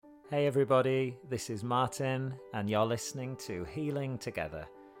Hey everybody, this is Martin, and you're listening to Healing Together,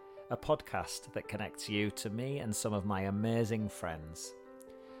 a podcast that connects you to me and some of my amazing friends,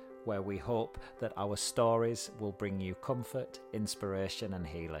 where we hope that our stories will bring you comfort, inspiration, and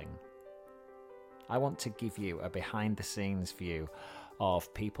healing. I want to give you a behind-the-scenes view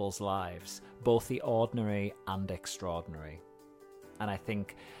of people's lives, both the ordinary and extraordinary. And I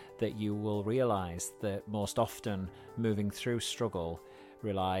think that you will realise that most often moving through struggle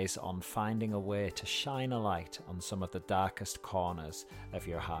relies on finding a way to shine a light on some of the darkest corners of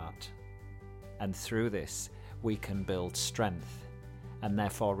your heart. And through this, we can build strength and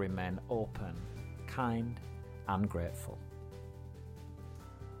therefore remain open, kind, and grateful.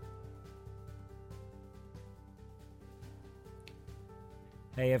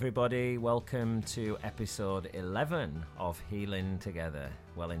 Hey everybody, welcome to episode 11 of Healing Together.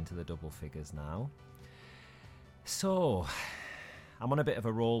 Well into the double figures now. So, I'm on a bit of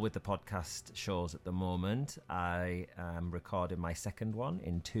a roll with the podcast shows at the moment. I am recording my second one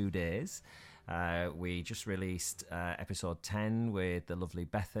in 2 days. We just released episode 10 with the lovely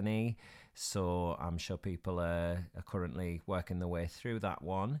Bethany, so I'm sure people are currently working their way through that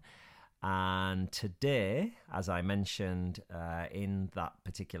one. And today, as I mentioned in that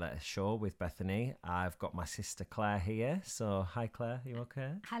particular show with Bethany, I've got my sister Claire here. So, hi Claire, you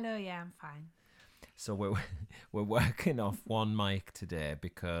okay? Hello, yeah, I'm fine. So we're working off one mic today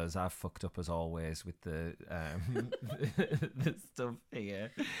because I've fucked up as always with the the stuff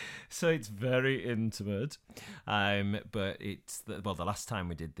here. So it's very intimate. But it's the last time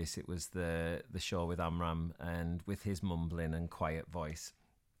we did this, it was the show with Amram, and with his mumbling and quiet voice,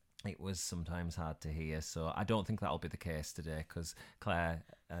 it was sometimes hard to hear. So I don't think that'll be the case today because Claire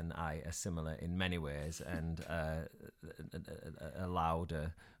and I are similar in many ways, and a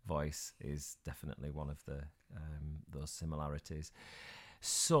louder voice is definitely one of the those similarities.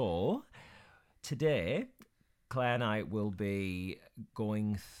 So today, Claire and I will be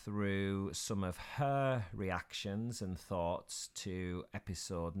going through some of her reactions and thoughts to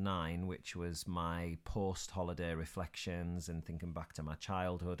episode 9, which was my post-holiday reflections and thinking back to my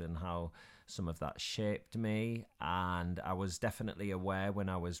childhood and how some of that shaped me. And I was definitely aware when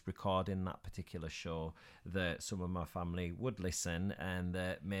I was recording that particular show that some of my family would listen and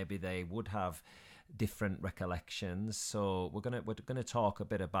that maybe they would have different recollections. So we're gonna talk a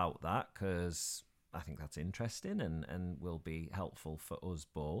bit about that because I think that's interesting and will be helpful for us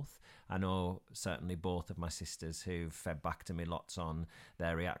both. I know certainly both of my sisters who've fed back to me lots on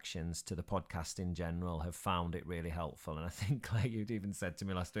their reactions to the podcast in general have found it really helpful. And I think, Claire, you'd even said to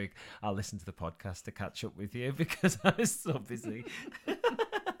me last week, I'll listen to the podcast to catch up with you because I was so busy.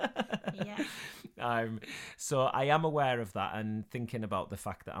 Yeah. So I am aware of that, and thinking about the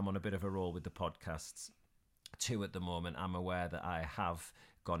fact that I'm on a bit of a roll with the podcasts too at the moment, I'm aware that I have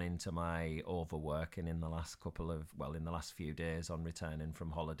gone into my overworking in the last few days on returning from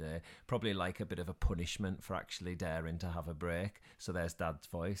holiday, probably like a bit of a punishment for actually daring to have a break. So there's Dad's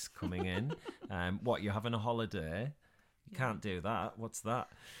voice coming in. What, you're having a holiday? You can't do that. What's that?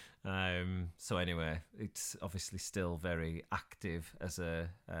 So anyway, it's obviously still very active as a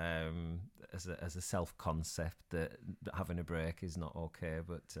self-concept that having a break is not okay,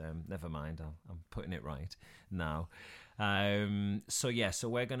 but never mind, I'm putting it right now. So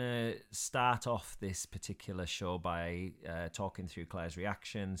we're going to start off this particular show by talking through Claire's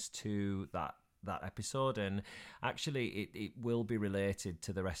reactions to that episode, and actually it will be related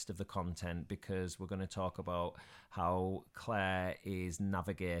to the rest of the content because we're going to talk about how Claire is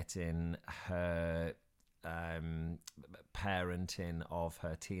navigating her parenting of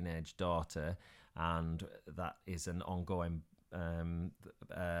her teenage daughter, and that is an ongoing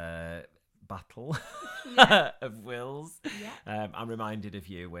battle of wills. Yeah. I'm reminded of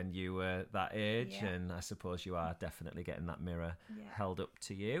you when you were that age, Yeah. and I suppose you are definitely getting that mirror held up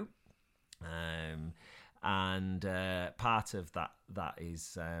to you. And part of that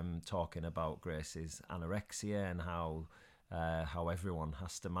is talking about Grace's anorexia and how everyone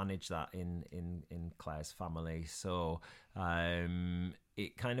has to manage that in Claire's family. So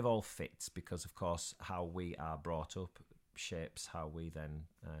it kind of all fits because, of course, how we are brought up shapes how we then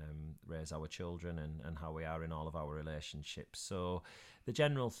raise our children and how we are in all of our relationships. So the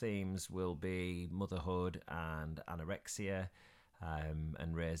general themes will be motherhood and anorexia,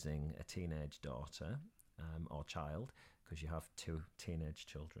 and raising a teenage daughter or child, because you have 2 teenage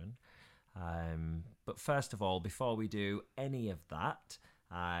children. But first of all, before we do any of that,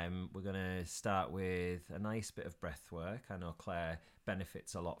 we're going to start with a nice bit of breath work. I know Claire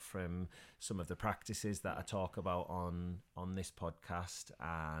benefits a lot from some of the practices that I talk about on this podcast,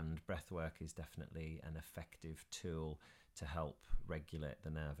 and breath work is definitely an effective tool to help regulate the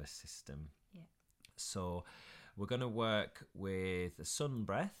nervous system. Yeah. So we're going to work with the sun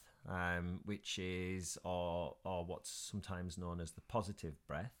breath, which is or what's sometimes known as the positive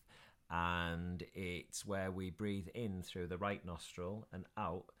breath, and it's where we breathe in through the right nostril and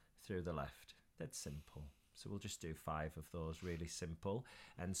out through the left. That's simple. So we'll just do 5 of those, really simple.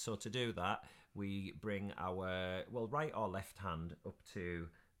 And so to do that, we bring our right or left hand up to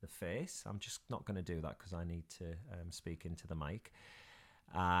the face. I'm just not going to do that because I need to speak into the mic.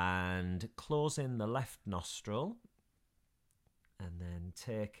 And close in the left nostril, and then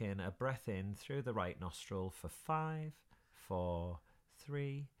take in a breath in through the right nostril for 5, 4,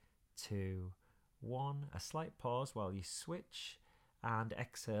 3, 2, 1. A slight pause while you switch, and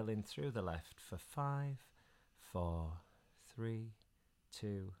exhale in through the left for 5, 4, 3,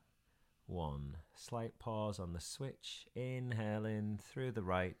 2, 1. Slight pause on the switch. Inhale in through the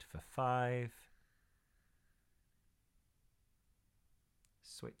right for 5.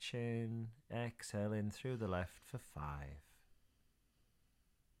 Switch in, exhale in through the left for 5.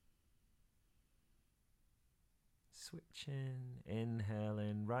 Switch in, inhale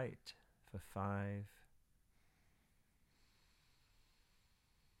in right for 5.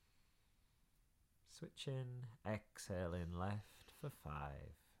 Switch in, exhale in left for 5.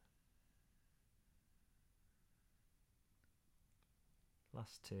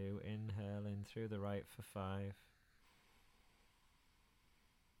 Last 2, inhale in through the right for 5.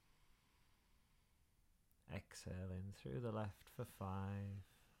 Exhale in through the left for 5.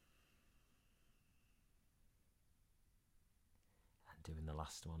 And doing the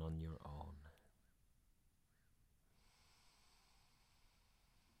last one on your own.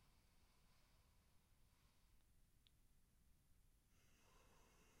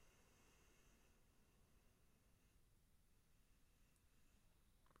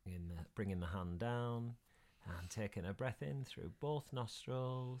 Bringing the hand down and taking a breath in through both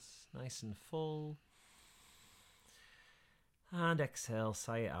nostrils, nice and full. And exhale,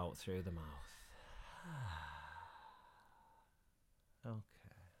 sigh it out through the mouth. Okay.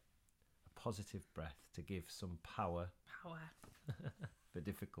 A positive breath to give some power. For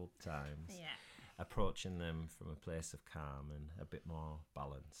difficult times. Yeah. Approaching them from a place of calm and a bit more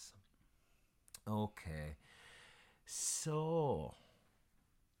balance. Okay. So,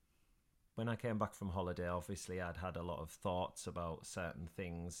 when I came back from holiday, obviously I'd had a lot of thoughts about certain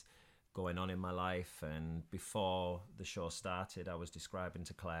things going on in my life, and before the show started I was describing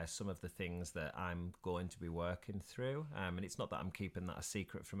to Claire some of the things that I'm going to be working through, and it's not that I'm keeping that a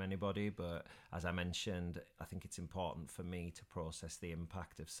secret from anybody, but as I mentioned, I think it's important for me to process the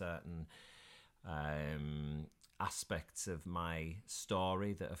impact of certain aspects of my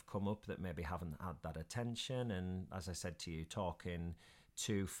story that have come up that maybe haven't had that attention. And as I said to you, talking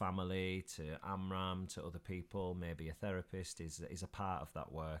to family, to Amram, to other people, maybe a therapist is a part of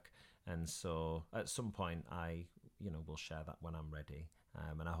that work. And so at some point I will share that when I'm ready,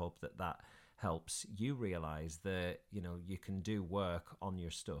 and I hope that helps you realize that you can do work on your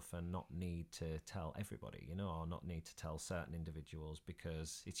stuff and not need to tell everybody, or not need to tell certain individuals,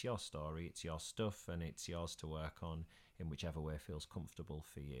 because it's your story, it's your stuff, and it's yours to work on in whichever way feels comfortable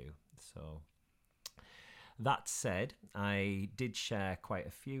for you. So that said, I did share quite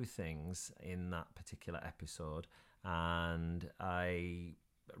a few things in that particular episode, and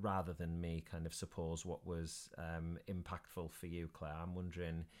rather than me kind of suppose what was impactful for you, Claire, I'm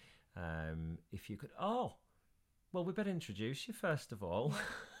wondering if you could... Oh, well, we better introduce you first of all.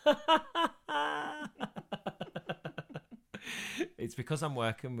 It's because I'm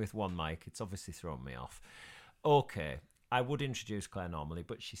working with one mic. It's obviously thrown me off. Okay, I would introduce Claire normally,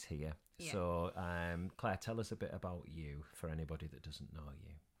 but she's here. Yeah. So, Claire, tell us a bit about you for anybody that doesn't know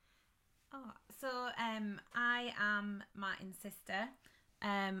you. I am Martin's sister.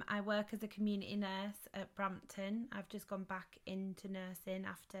 I work as a community nurse at Brampton. I've just gone back into nursing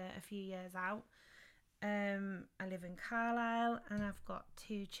after a few years out. I live in Carlisle, and I've got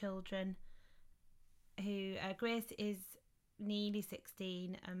 2 children who Grace is nearly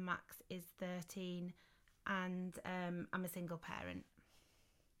 16 and Max is 13, and I'm a single parent.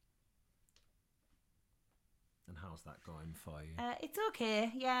 And how's that going for you? It's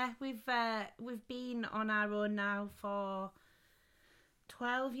okay. Yeah, we've been on our own now for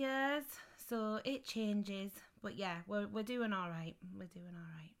 12 years, so it changes, but yeah, we're doing all right.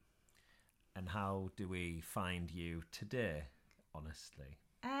 And how do we find you today, honestly?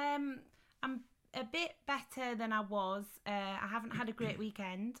 I'm a bit better than I was. I haven't had a great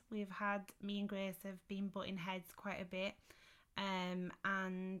weekend. Me and Grace have been butting heads quite a bit,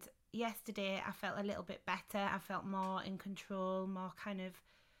 and yesterday I felt a little bit better. I felt more in control, more kind of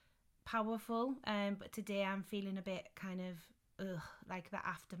powerful. But today I'm feeling a bit kind of like the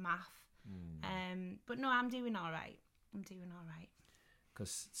aftermath. But no, I'm doing all right.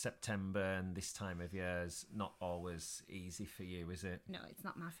 Because September and this time of year is not always easy for you, is it? No, it's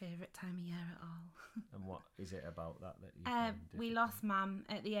not my favourite time of year at all. And what is it about that you find we difficult? lost Mum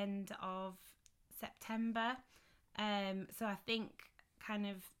at the end of September. So I think kind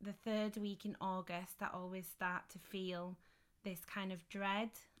of the third week in August, I always start to feel this kind of dread.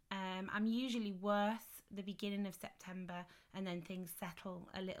 I'm usually worse the beginning of September, and then things settle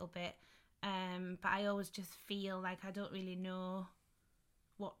a little bit. But I always just feel like I don't really know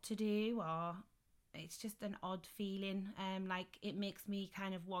what to do, or it's just an odd feeling. Like it makes me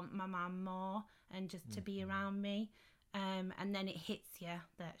kind of want my mum more and just to be around me. And then it hits you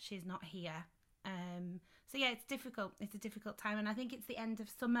that she's not here. So yeah, it's difficult. It's a difficult time, and I think it's the end of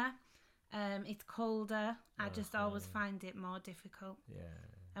summer. It's colder. I just always find it more difficult. Yeah.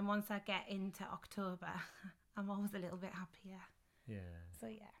 And once I get into October, I'm always a little bit happier. Yeah. So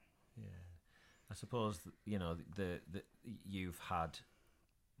yeah. Yeah. I suppose the you've had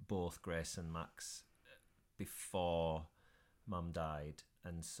both Grace and Max before Mum died,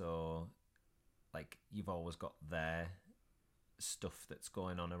 and so like you've always got their stuff that's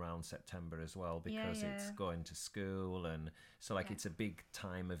going on around September as well, because it's going to school, and so like it's a big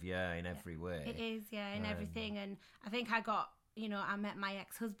time of year in every way. It is, in everything. And I think I met my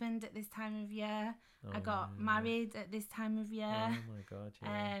ex-husband at this time of year. I got married at this time of year. Oh my God,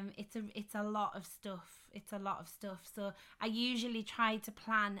 yeah. It's a lot of stuff. So I usually try to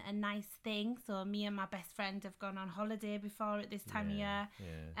plan a nice thing. So me and my best friend have gone on holiday before at this time of year.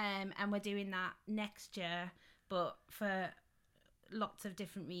 Yeah. And we're doing that next year. But for lots of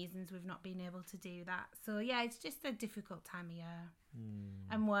different reasons, we've not been able to do that. So yeah, it's just a difficult time of year.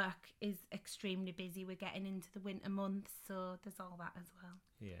 And work is extremely busy. We're getting into the winter months, so there's all that as well.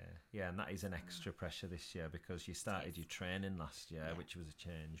 Yeah, and that is an extra pressure this year, because you started your training last year, which was a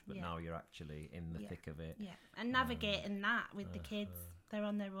change, but now you're actually in the thick of it. Yeah, and navigating that with the kids, they're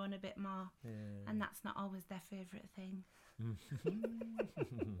on their own a bit more, and that's not always their favourite thing.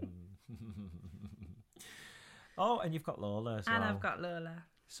 Oh, and you've got Lola as well. And I've got Lola.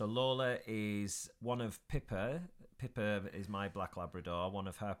 So Lola is one of Pippa. Pippa is my black Labrador, one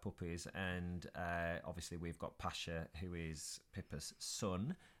of her puppies, and obviously we've got Pasha, who is Pippa's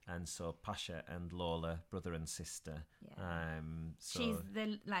son, and so Pasha and Lola, brother and sister. Yeah. So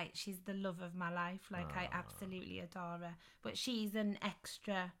she's the love of my life. Like I absolutely adore her, but she's an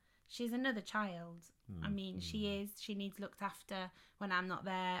extra. She's another child. I mean, she is. She needs looked after when I'm not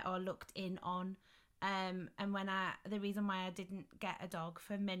there, or looked in on. And the reason why I didn't get a dog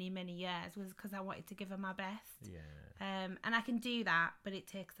for many, many years was because I wanted to give her my best. Yeah. And I can do that, but it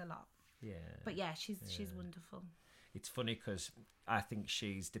takes a lot. Yeah. But yeah, she's wonderful. It's funny because I think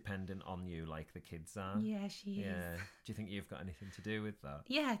she's dependent on you like the kids are. Yeah, she is. Yeah. Do you think you've got anything to do with that?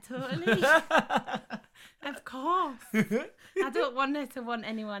 Yeah, totally. Of course. I don't want her to want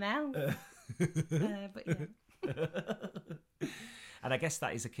anyone else. But yeah. And I guess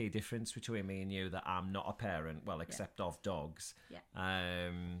that is a key difference between me and you, that I'm not a parent, well, except of dogs.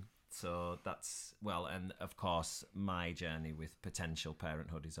 Yeah. So that's, well, and of course, my journey with potential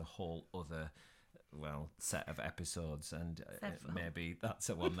parenthood is a whole other, well, set of episodes. And maybe that's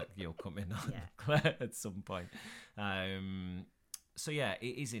a one that you'll come in on, Claire, at some point. So yeah,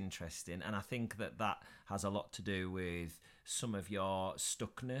 it is interesting, and I think that has a lot to do with some of your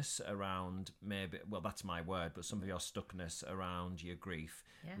stuckness around, maybe, well, that's my word, but some of your stuckness around your grief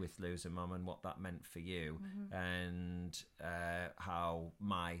with losing mum and what that meant for you, and how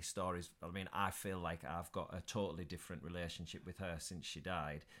my stories, I mean, I feel like I've got a totally different relationship with her since she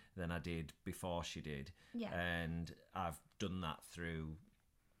died than I did before she did. And I've done that through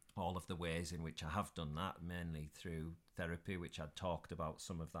all of the ways in which I have done that, mainly through therapy, which I'd talked about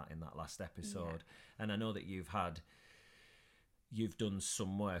some of that in that last episode. And I know that you've done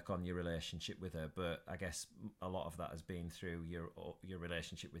some work on your relationship with her, but I guess a lot of that has been through your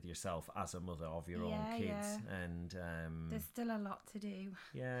relationship with yourself as a mother of your own kids. And there's still a lot to do.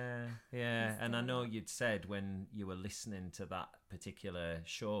 And I know you'd said when you were listening to that particular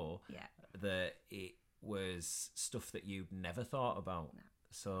show that it was stuff that you'd never thought about. No.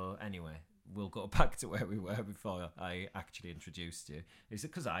 So anyway, we'll go back to where we were before I actually introduced you. Is it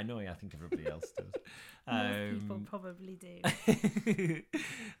because I know you? I think everybody else does. Most people probably do.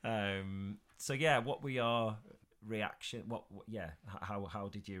 So yeah, what were your reaction? How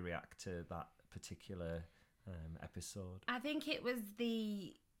did you react to that particular episode? I think it was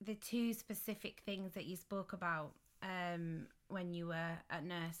the two specific things that you spoke about when you were at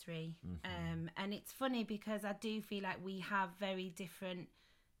nursery. And it's funny because I do feel like we have very different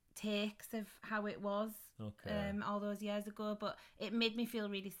takes of how it was Okay. all those years ago, but it made me feel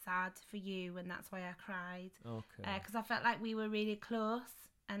really sad for you, and that's why I cried. Okay. Because I felt like we were really close,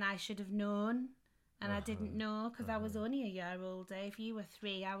 and I should have known, and I didn't know because I was only a year older. If you were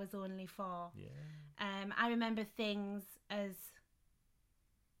 3, I was only 4. Yeah. I remember things as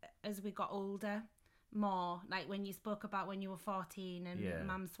we got older more, like when you spoke about when you were 14 and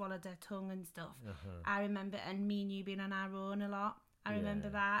Mum swallowed her tongue and stuff. I remember, and me and you being on our own a lot. I remember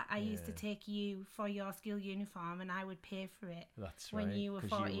that. I used to take you for your school uniform, and I would pay for it. That's when right, you were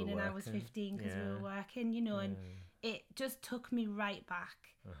 14 you were and I was 15 because we were working, you know, and it just took me right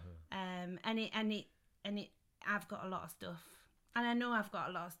back. And I've got a lot of stuff, and I know I've got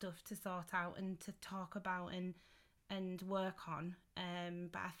a lot of stuff to sort out and to talk about and work on.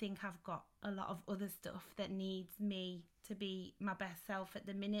 But I think I've got a lot of other stuff that needs me to be my best self at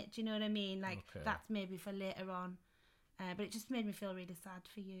the minute. Do you know what I mean? Like that's maybe for later on. But it just made me feel really sad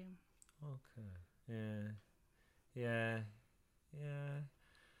for you. Okay. Yeah.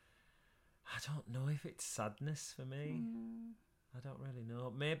 I don't know if it's sadness for me. I don't really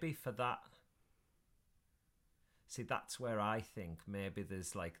know. Maybe for that. See, that's where I think maybe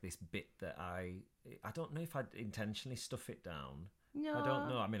there's like this bit that I don't know if I'd intentionally stuff it down. No. I don't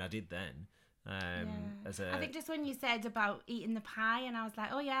know. I mean, I did then. I think just when you said about eating the pie, and I was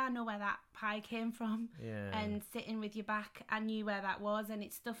like, oh yeah, I know where that pie came from. And sitting with your back, I knew where that was, and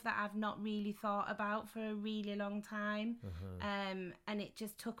it's stuff that I've not really thought about for a really long time. And it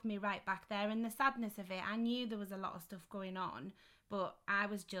just took me right back there. And the sadness of it, I knew there was a lot of stuff going on, but I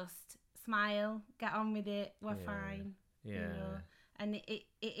was just smile, get on with it, we're fine. You know? And it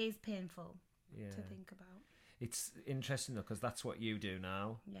is painful to think about. It's interesting though, because that's what you do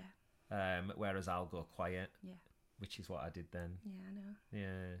now. Whereas I'll go quiet. Which is what I did then. I know.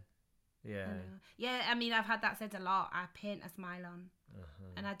 Yeah. I know. Yeah, I mean, I've had that said a lot. I paint a smile on.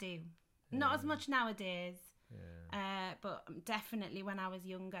 And I do. Not as much nowadays. But definitely when I was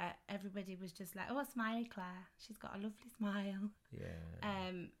younger, everybody was just like, oh, smiley Claire. She's got a lovely smile.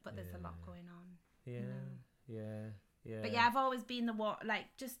 But there's a lot going on. But yeah, I've always been the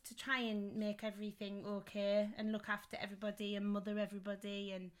just to try and make everything okay and look after everybody and mother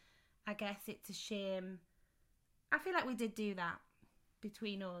everybody. And I guess it's a shame. I feel like we did do that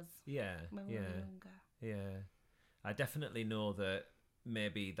between us. When we were younger. I definitely know that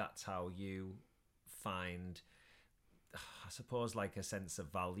maybe that's how you find, I suppose, like a sense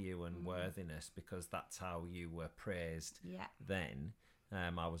of value and worthiness, because that's how you were praised then.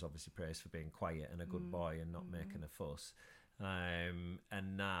 I was obviously praised for being quiet and a good boy and not making a fuss. And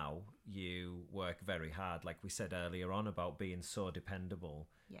now you work very hard, like we said earlier on, about being so dependable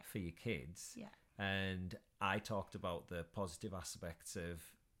for your kids. And I talked about the positive aspects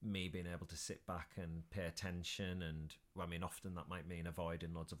of me being able to sit back and pay attention, and I mean, often that might mean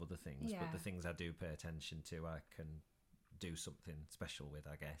avoiding loads of other things, but the things I do pay attention to, I can do something special with,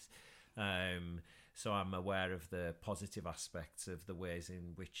 I guess. So I'm aware of the positive aspects of the ways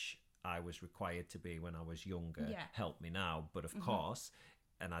in which I was required to be when I was younger help me now. But of course,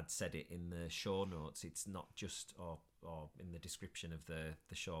 and I'd said it in the show notes, it's not just or in the description of the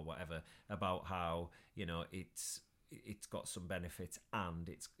show or whatever, about how, you know, it's got some benefits, and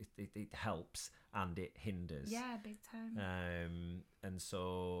it helps and it hinders. Big time. And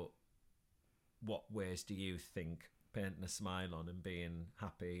so what ways do you think painting a smile on and being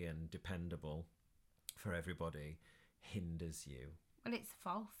happy and dependable for everybody hinders you? Well, it's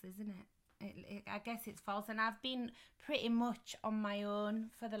false, isn't it? I guess it's false, and I've been pretty much on my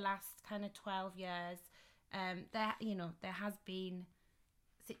own for the last kind of 12 years. There has been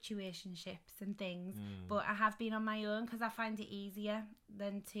situationships and things, but I have been on my own because I find it easier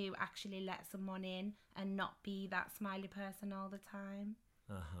than to actually let someone in and not be that smiley person all the time.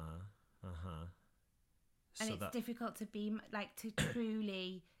 And So it's difficult to be like, to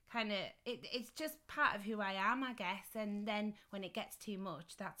truly kind of, it's just part of who I am, I guess. And then when it gets too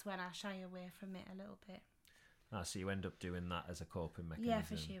much, that's when I shy away from it a little bit. So you end up doing that as a coping mechanism. Yeah,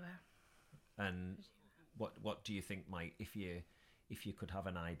 for sure. And what do you think might, if you could have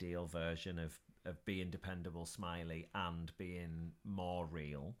an ideal version of being dependable, smiley, and being more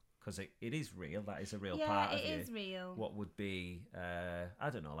real, because it is real, that is a real part of you. Yeah, it is real. What would be, I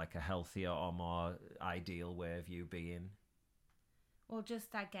don't know, like a healthier or more ideal way of you being? Well,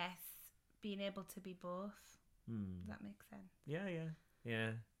 just, I guess, being able to be both. Does that make sense? Yeah.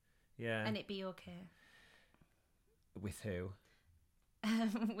 And it be okay. With who?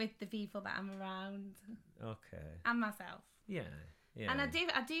 With the people that I'm around. Okay. And myself. Yeah. And I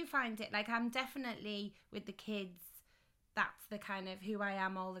do find it, like, I'm definitely with the kids, that's the kind of who I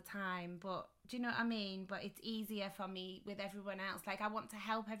am all the time, but Do you know what I mean? But it's easier for me with everyone else. Like, I want to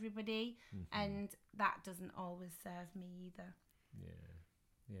help everybody, and that doesn't always serve me either.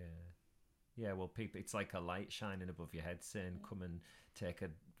 Yeah, well, people, it's like a light shining above your head saying, come and take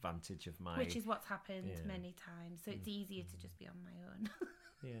advantage of my... Which is what's happened many times. So it's easier to just be on my own.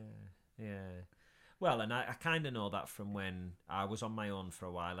 Yeah. Well, and I kind of know that from when I was on my own for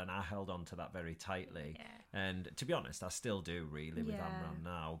a while, and I held on to that very tightly. Yeah. And to be honest, I still do really with Amram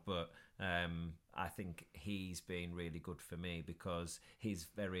now. But I think he's been really good for me because he's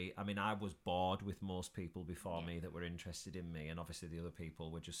very... I mean, I was bored with most people before me that were interested in me. And obviously the other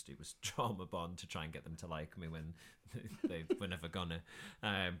people were just... It was trauma bond to try and get them to like me when they were never gonna.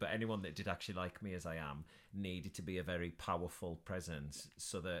 But anyone that did actually like me as I am needed to be a very powerful presence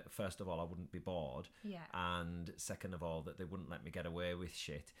so that, first of all, I wouldn't be bored. Yeah. And second of all, that they wouldn't let me get away with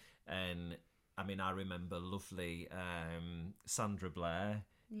shit. And I mean, I remember lovely Sandra Blair.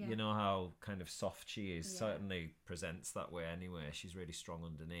 Yeah. You know how kind of soft she is. Certainly presents that way anyway. She's really strong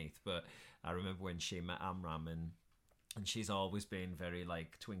underneath. But I remember when she met Amram, and she's always been very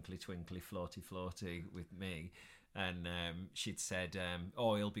like twinkly twinkly floaty floaty with me. And she'd said,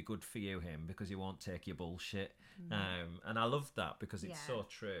 oh, he'll be good for you, him, because he won't take your bullshit. And I loved that because it's so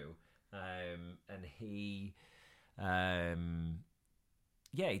true. And he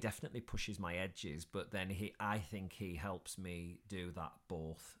he definitely pushes my edges, but then I think he helps me do that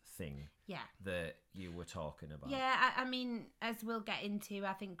both thing that you were talking about. Yeah, I mean, as we'll get into,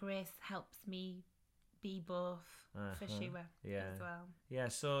 I think Grace helps me be both for sure as well. Yeah,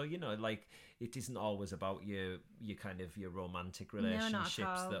 so, you know, like, it isn't always about your kind of your romantic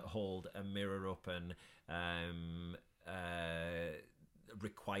relationships that hold a mirror up and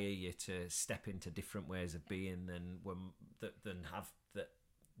require you to step into different ways of being than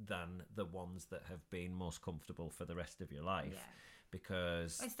the ones that have been most comfortable for the rest of your life.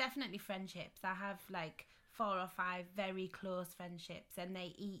 Because it's definitely friendships. I have like 4 or 5 very close friendships, and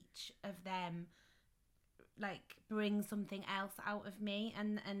they each of them like bring something else out of me,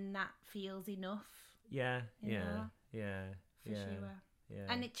 and that feels enough. Yeah. For sure.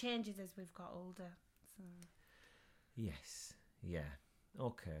 And it changes as we've got older. So yes. Yeah.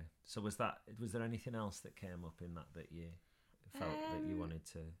 Okay. So was there anything else that came up in that you felt that you wanted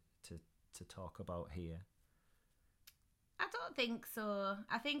to talk about here? I don't think so.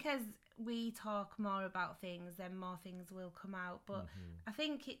 I think as we talk more about things, then more things will come out. But I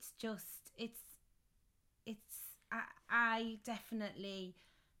think it's just I definitely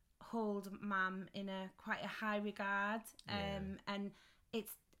hold Mam in quite a high regard, and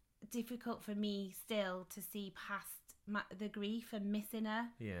it's difficult for me still to see past the grief and missing her.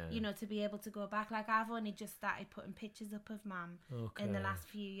 You know, to be able to go back. Like, I've only just started putting pictures up of Mam in the last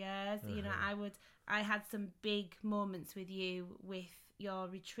few years. You know, I had some big moments with you with your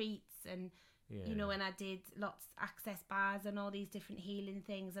retreats, and you know, when I did lots of access bars and all these different healing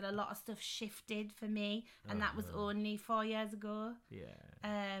things, and a lot of stuff shifted for me, and that was only 4 years ago.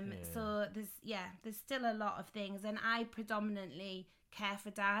 So there's still a lot of things, and I predominantly care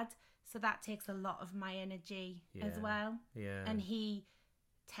for Dad, so that takes a lot of my energy as well. And he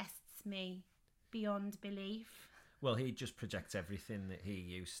tests me beyond belief. Well, he just projects everything that he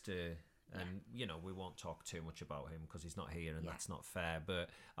used to. And, you know, we won't talk too much about him because he's not here, and that's not fair. But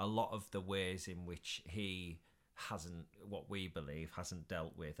a lot of the ways in which he hasn't, what we believe, hasn't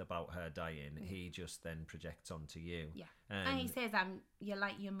dealt with about her dying, he just then projects onto you. And he says, you're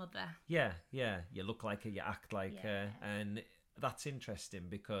like your mother. Yeah. You look like her, you act like her. And that's interesting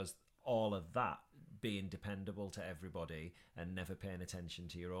because all of that, being dependable to everybody and never paying attention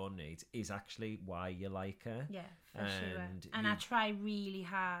to your own needs, is actually why you like her. Yeah, for sure. And I try really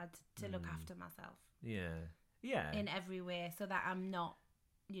hard to look after myself. Yeah. In every way, so that I'm not,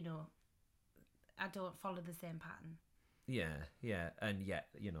 you know, I don't follow the same pattern. Yeah. And yet,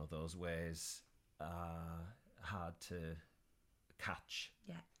 you know, those ways are hard to catch.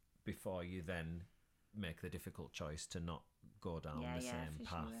 Before you then make the difficult choice to not go down the same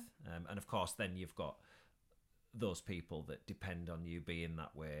path. Sure. And of course, then you've got those people that depend on you being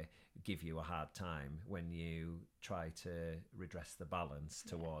that way, give you a hard time when you try to redress the balance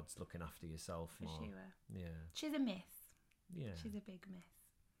towards looking after yourself more. For sure. Yeah. She's a miss. Yeah. She's a big miss.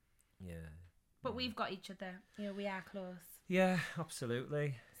 Yeah. But we've got each other. You know, we are close. Yeah,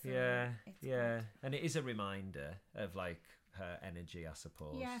 absolutely. So yeah. Good. And it is a reminder of like her energy, I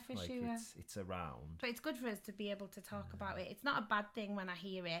suppose. Yeah, for like sure. It's around. But it's good for us to be able to talk about it. It's not a bad thing when I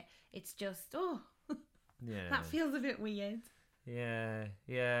hear it. It's just, that feels a bit weird.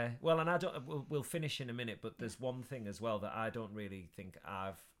 Yeah. Well, and we'll finish in a minute, but there's one thing as well that I don't really think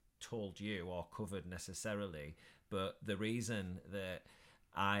I've told you or covered necessarily, but the reason that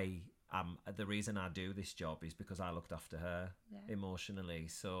I the reason I do this job is because I looked after her emotionally.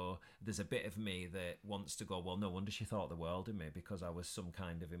 So there's a bit of me that wants to go, well, no wonder she thought the world of me, because I was some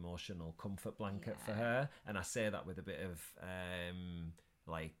kind of emotional comfort blanket for her. And I say that with a bit of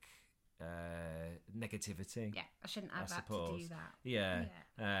negativity. Yeah, I shouldn't have I had suppose. to do that. Yeah.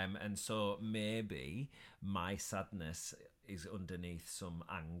 And so maybe my sadness is underneath some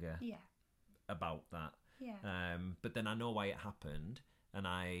anger about that. Yeah. But then I know why it happened, and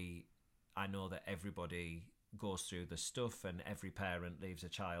I know that everybody goes through the stuff, and every parent leaves a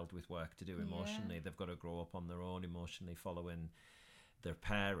child with work to do emotionally. They've got to grow up on their own emotionally, following their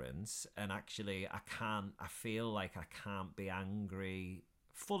parents. And actually, I feel like I can't be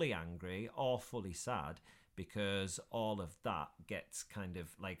fully angry or fully sad, because all of that gets kind of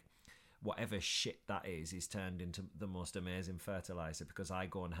like, whatever shit that is turned into the most amazing fertilizer, because I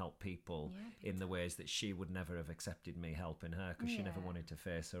go and help people in the ways that she would never have accepted me helping her, because she never wanted to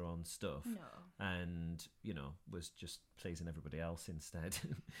face her own stuff, and was just pleasing everybody else instead.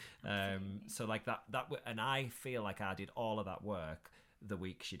 So like that and I feel like I did all of that work the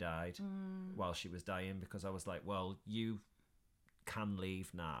week she died, while she was dying, because I was like, well, you can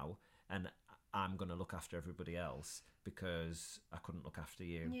leave now, and I'm going to look after everybody else, because I couldn't look after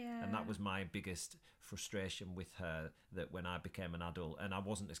you. And that was my biggest frustration with her, that when I became an adult, and I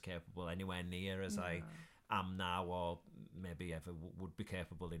wasn't as capable anywhere near as I am now, or maybe ever would be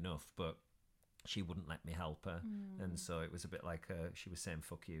capable enough, but she wouldn't let me help her. And so it was a bit like she was saying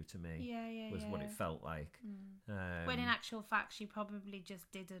fuck you to me, was what it felt like. When in actual fact she probably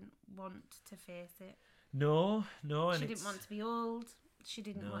just didn't want to face it. No, she didn't want to be old. She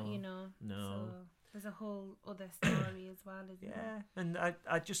didn't want, so there's a whole other story as well, isn't there? And I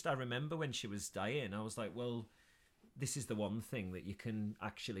remember when she was dying, I was like, well, this is the one thing that you can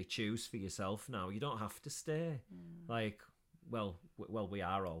actually choose for yourself now. You don't have to stay. Like, well, we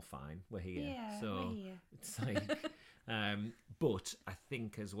are all fine. We're here. So we're here. It's like, but I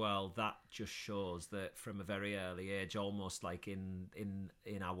think as well, that just shows that from a very early age, almost like in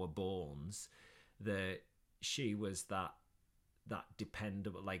our bones, that she was that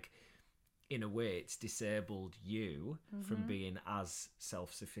dependable, like, in a way it's disabled you from being as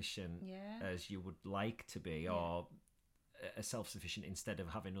self-sufficient as you would like to be, or self-sufficient instead of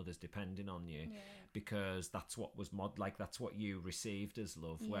having others depending on you, because that's what was that's what you received as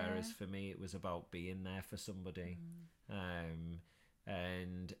love, whereas for me it was about being there for somebody.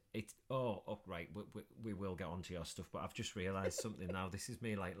 And it's right, we will get onto your stuff, but I've just realised something now. This is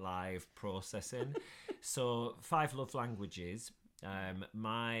me like live processing. So 5 love languages.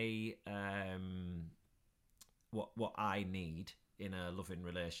 My what I need in a loving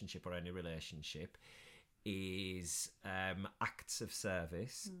relationship, or any relationship, is acts of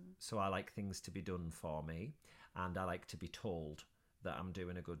service. So I like things to be done for me, and I like to be told that I'm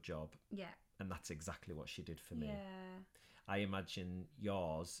doing a good job. And that's exactly what she did for me. I imagine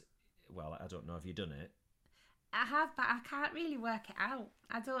yours, well, I don't know, have you done it? I have, but I can't really work it out.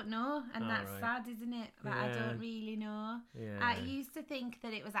 I don't know, and that's sad, isn't it? But I don't really know. I used to think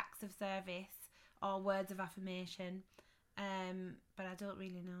that it was acts of service or words of affirmation, but I don't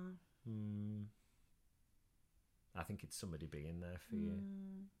really know. I think it's somebody being there for you,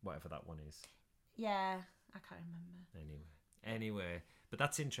 whatever that one is. Yeah, I can't remember. Anyway, but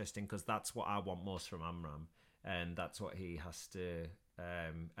that's interesting, because that's what I want most from Amram, and that's what he has to...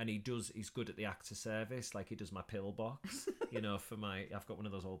 and he's good at the acts of service, like he does my pill box, for I've got one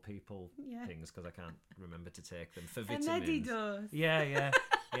of those old people things, because I can't remember to take them, for vitamins. And Eddie does. Yeah.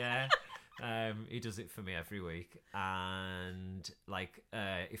 He does it for me every week, and like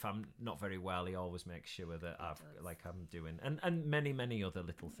if I'm not very well, he always makes sure that I'm doing, and many other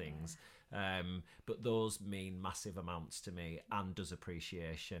little things. But those mean massive amounts to me, and does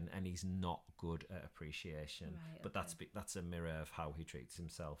appreciation, and he's not good at appreciation. But that's a mirror of how he treats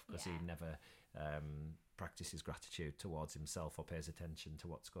himself, because he never practices gratitude towards himself or pays attention to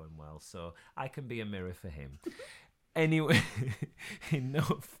what's going well. So I can be a mirror for him. Anyway,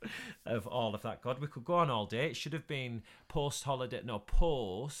 enough of all of that. God, we could go on all day. It should have been post-holiday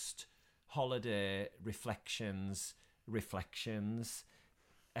reflections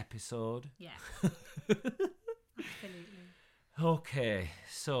episode. Yeah. Absolutely. Okay,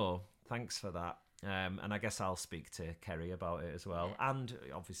 so thanks for that. And I guess I'll speak to Kerry about it as well, and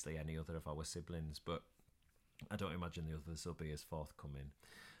obviously any other of our siblings, but I don't imagine the others will be as forthcoming.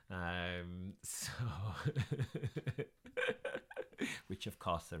 So which of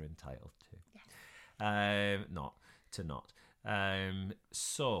course they're entitled to. Not.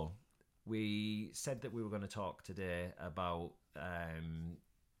 So we said that we were going to talk today about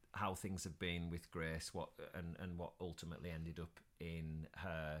how how things have been with Grace, and what ultimately ended up in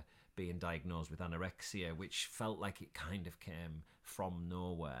her being diagnosed with anorexia, which felt like it kind of came from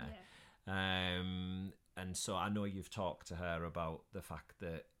nowhere. And so I know you've talked to her about the fact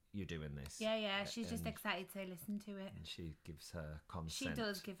that you're doing this. Yeah. She's just excited to listen to it. And she gives her consent. She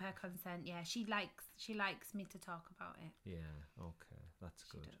does give her consent. Yeah, she likes me to talk about it. Yeah. Okay, that's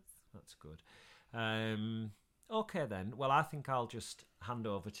good. She does. That's good. Okay then. Well, I think I'll just hand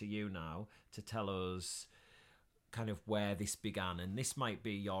over to you now to tell us kind of where this began, and this might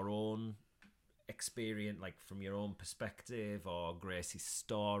be your own experience, like from your own perspective, or Grace's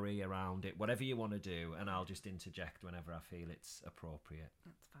story around it, whatever you want to do, and I'll just interject whenever I feel it's appropriate.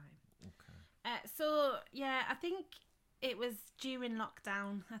 That's fine. Okay. So yeah, I think it was during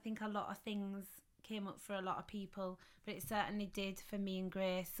lockdown. I think a lot of things came up for a lot of people, but it certainly did for me and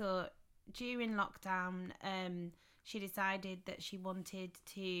Grace. So during lockdown, she decided that she wanted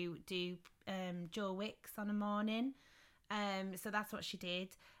to do Joe Wicks on a morning. So that's what she did.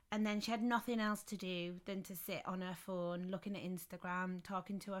 And then she had nothing else to do than to sit on her phone, looking at Instagram,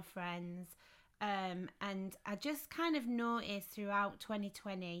 talking to her friends. And I just kind of noticed throughout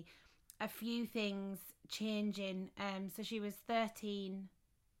 2020 a few things changing. So she was 13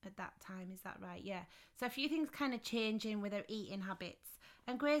 at that time, is that right? Yeah. So a few things kind of changing with her eating habits.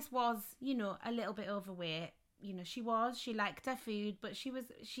 And Grace was, a little bit overweight. She liked her food, but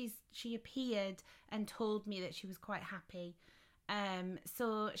she appeared and told me that she was quite happy.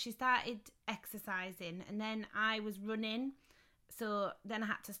 So she started exercising, and then I was running. So then I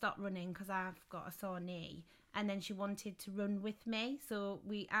had to stop running because I've got a sore knee. And then she wanted to run with me. So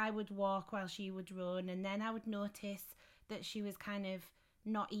I would walk while she would run. And then I would notice that she was kind of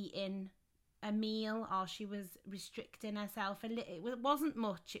not eating a meal, or she was restricting herself a little. It wasn't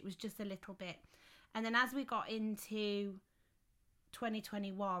much, it was just a little bit. And then as we got into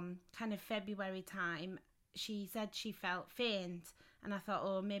 2021, kind of February time, she said she felt faint. And I thought,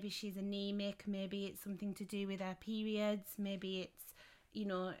 oh, maybe she's anemic, maybe it's something to do with her periods, maybe it's,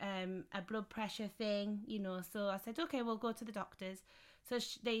 a blood pressure thing, So I said, okay, we'll go to the doctors. So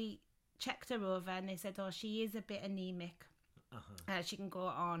they checked her over and they said, oh, she is a bit anemic. She can go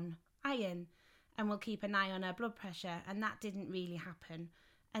on iron, and we'll keep an eye on her blood pressure. And that didn't really happen.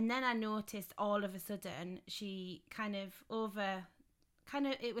 And then I noticed all of a sudden she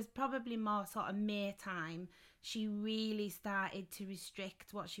it was probably more sort of May time, she really started to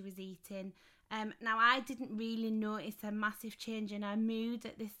restrict what she was eating. Now I didn't really notice a massive change in her mood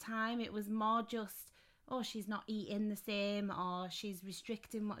at this time. It was more just, oh, she's not eating the same, or she's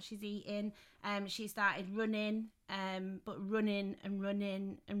restricting what she's eating. She started running, but running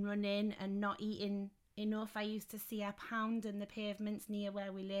and not eating enough. I used to see her pounding the pavements near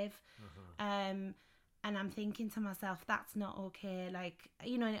where we live. And I'm thinking to myself, that's not okay.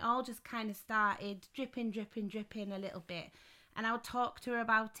 And it all just kind of started dripping a little bit. And I would talk to her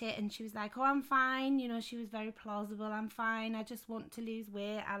about it, and she was like, oh, I'm fine. She was very plausible. I'm fine. I just want to lose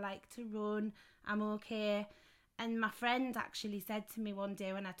weight. I like to run. I'm okay. And my friend actually said to me one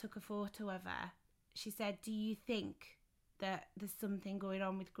day when I took a photo of her, she said, do you think that there's something going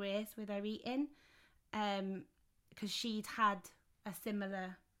on with Grace with her eating? Because she'd had a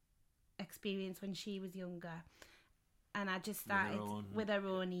similar experience when she was younger. And I just started with her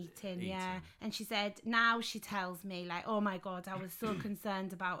own eating, yeah. And she said, now she tells me, like, oh my God, I was so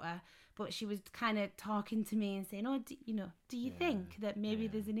concerned about her. But she was kind of talking to me and saying, oh, do you think that maybe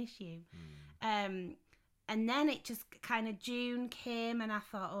there's an issue? And then it just kind of June came, and I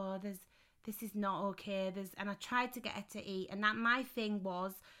thought, oh, this is not okay. And I tried to get her to eat. And that my thing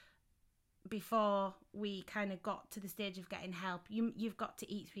was, before we kind of got to the stage of getting help, you've got to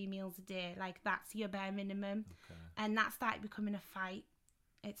eat 3 meals a day. Like, that's your bare minimum. Okay. And that started becoming a fight.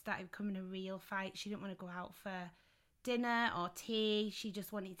 It started becoming a real fight. She didn't want to go out for dinner or tea. She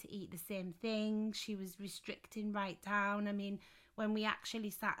just wanted to eat the same thing. She was restricting right down. I mean, when we actually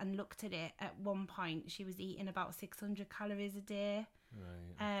sat and looked at it, at one point she was eating about 600 calories a day.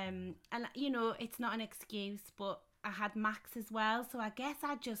 Right. And it's not an excuse, but I had Max as well, so I guess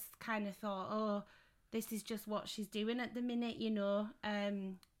I just kind of thought, oh, this is just what she's doing at the minute,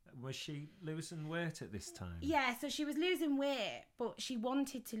 Was she losing weight at this time? Yeah, so she was losing weight, but she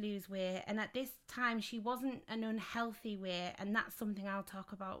wanted to lose weight, and at this time she wasn't an unhealthy weight, and that's something I'll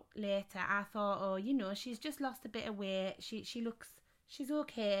talk about later. I thought, oh, she's just lost a bit of weight. She's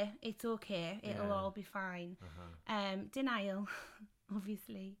okay. It's okay. It'll all be fine. Denial,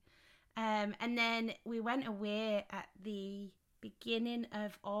 obviously. And then we went away at the beginning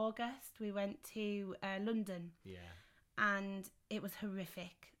of August. We went to London. Yeah. And it was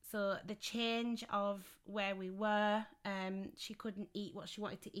horrific. So the change of where we were, she couldn't eat what she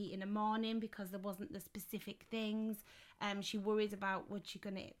wanted to eat in the morning because there wasn't the specific things. She worried about would she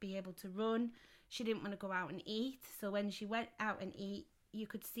going to be able to run. She didn't want to go out and eat. So when she went out and eat, you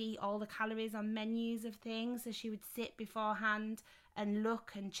could see all the calories on menus of things. So she would sit beforehand and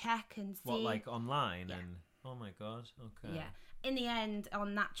look and check and see. What, like online? Yeah. And oh my God, okay. Yeah. In the end,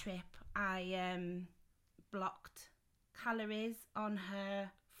 on that trip, I blocked calories on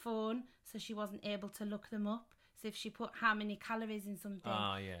her phone, so she wasn't able to look them up. So if she put how many calories in something,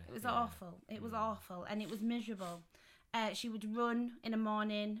 it was awful. It was awful, and it was miserable. She would run in the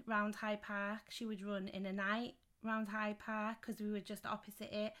morning round Hyde Park. She would run in the night round Hyde Park because we were just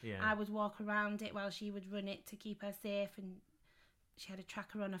opposite it. Yeah. I would walk around it while she would run it to keep her safe, and she had a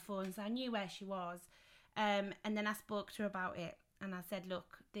tracker on her phone, so I knew where she was. And then I spoke to her about it, and I said,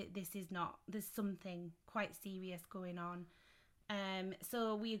 look, there's something quite serious going on.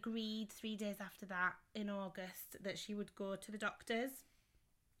 So we agreed 3 days after that in August that she would go to the doctors.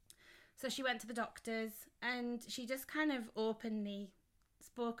 So she went to the doctors, and she just kind of openly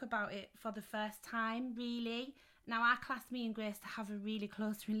spoke about it for the first time, really. Now, I class me and Grace to have a really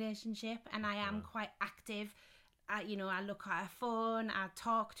close relationship, and I am quite active. I look at her phone, I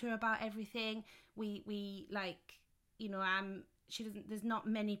talk to her about everything. We like, there's not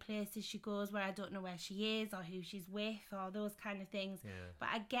many places she goes where I don't know where she is or who she's with or those kind of things. Yeah. But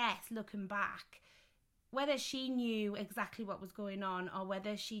I guess looking back, whether she knew exactly what was going on or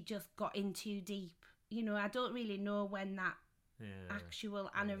whether she just got in too deep, I don't really know when that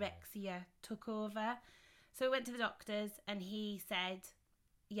actual anorexia took over. So we went to the doctors, and he said,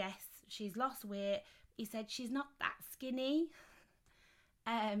 yes, she's lost weight. He said she's not that skinny.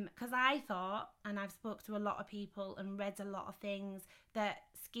 Because I thought, and I've spoke to a lot of people and read a lot of things, that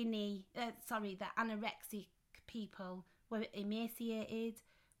that anorexic people were emaciated,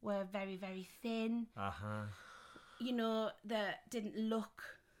 were very, very thin. That didn't look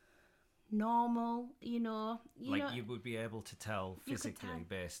normal. You would be able to tell physically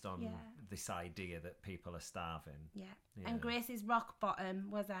based on this idea that people are starving. Yeah. And Grace's rock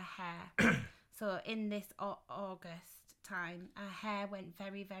bottom was her hair. So in this August time, her hair went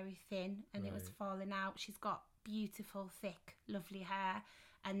very, very thin, and it was falling out. She's got beautiful, thick, lovely hair,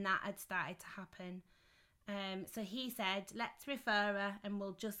 and that had started to happen. So he said, let's refer her and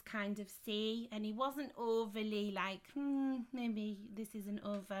we'll just kind of see. And he wasn't overly like, maybe this isn't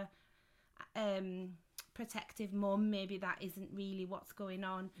over protective mum, maybe that isn't really what's going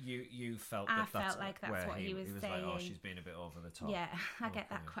on. You felt I that's felt like that's what he was saying. Like, oh, she's been a bit over the top. Yeah, I get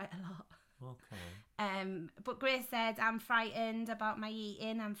that quite a lot. Okay. But Grace said, I'm frightened about my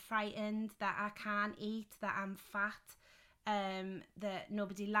eating. I'm frightened that I can't eat, that I'm fat, that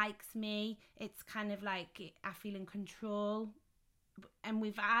nobody likes me. It's kind of like I feel in control. And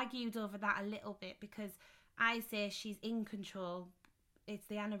we've argued over that a little bit because I say she's in control. It's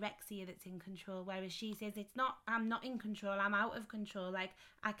the anorexia that's in control, whereas she says I'm not in control, I'm out of control, like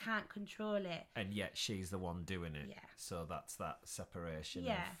I can't control it. And yet she's the one doing it. Yeah. So that's that separation.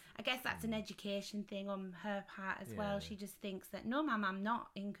 Yeah. I guess that's an education thing on her part as well. She just thinks that, no, ma'am, I'm not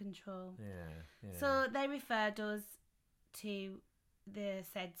in control. Yeah. So they referred us to the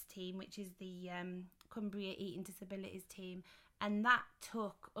SEDS team, which is the Cumbria Eating Disabilities team. And that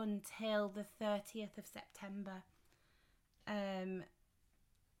took until the 30th of September.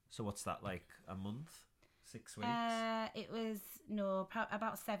 So what's that, like a month? 6 weeks? It was,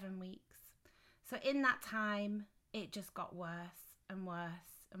 about 7 weeks. So in that time, it just got worse and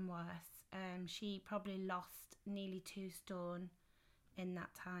worse and worse. She probably lost nearly 2 stone in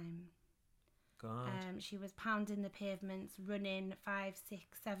that time. God. She was pounding the pavements, running 5,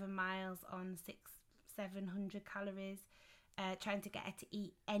 6, 7 miles on 700 calories. Trying to get her to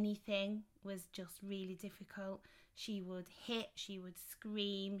eat anything was just really difficult. She would hit, she would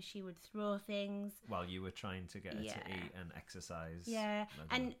scream, she would throw things. While you were trying to get her to eat and exercise. Yeah,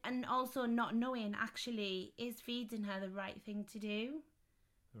 and also not knowing, actually, is feeding her the right thing to do?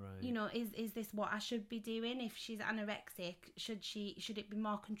 Right. Is this what I should be doing? If she's anorexic, should it be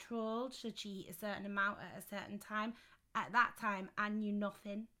more controlled? Should she eat a certain amount at a certain time? At that time, I knew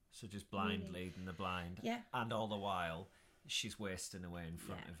nothing. So just blind leading the blind. Yeah. And all the while, she's wasting away in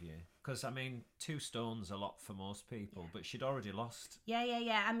front of you. Because, 2 stone's a lot for most people, but she'd already lost.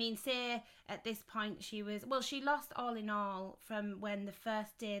 Yeah. I mean, say at this point she lost all in all from when the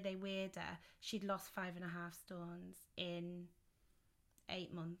first day they weighed her, she'd lost 5.5 stones in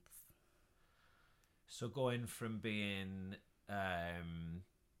 8 months. So going from being,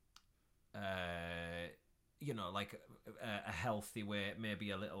 you know, like a healthy weight,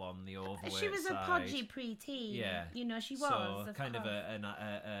 maybe a little on the overweight She was side. a podgy preteen. Yeah. You know, she So was. Of kind course.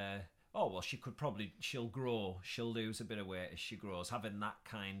 of oh, well, she'll grow. She'll lose a bit of weight as she grows. Having that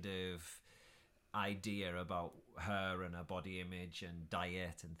kind of idea about her and her body image and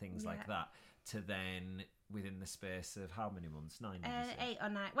diet and things like that, to then within the space of how many months? 9 did you say? 8 or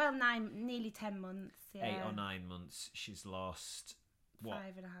 9. Well, 9, nearly 10 months. Yeah. 8 or 9 months, she's lost what?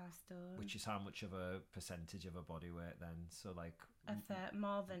 5.5 stone. Which is how much of a percentage of her body weight then? So like a third,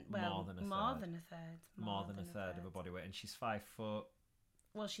 more than a third. More than a third of her body weight, and she's 5 foot.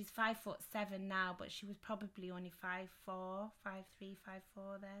 Well, she's 5'7" now, but she was probably only 5'4", 5'3",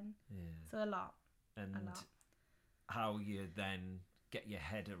 5'4" then. Yeah. So a lot. And a lot. How you then get your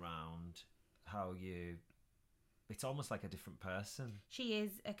head around how you. It's almost like a different person. She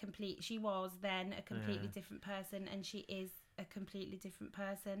was then a completely different person, and she is a completely different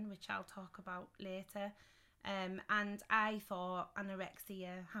person, which I'll talk about later. And I thought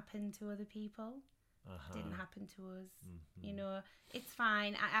anorexia happened to other people. Didn't happen to us. Mm-hmm. You know, it's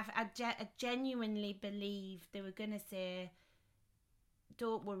fine. I genuinely believe they were going to say,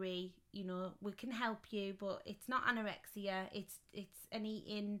 don't worry, you know, we can help you, but it's not anorexia. It's an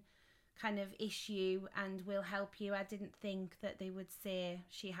eating kind of issue, and we'll help you. I didn't think that they would say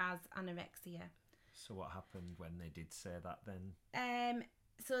she has anorexia. So what happened when they did say that then?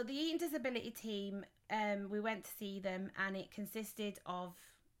 So the eating disability team, we went to see them, and it consisted of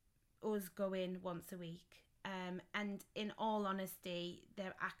us going once a week. And in all honesty,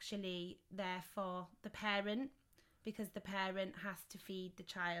 they're actually there for the parent, because the parent has to feed the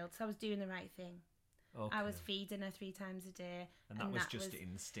child. So I was doing the right thing. Okay. I was feeding her 3 times a day. And that was just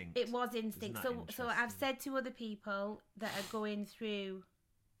instinct. It was instinct. So I've said to other people that are going through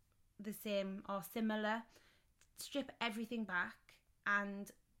the same or similar, strip everything back, and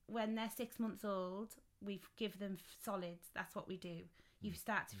when they're 6 months old, we give them solids. That's what we do. You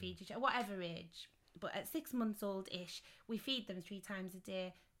start to feed each other, whatever age. But at 6 months old-ish, we feed them 3 times a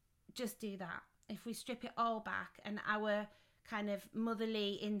day. Just do that. If we strip it all back, and our kind of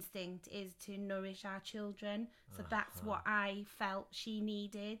motherly instinct is to nourish our children. So that's what I felt she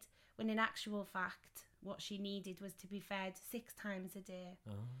needed, when in actual fact, what she needed was to be fed 6 times a day.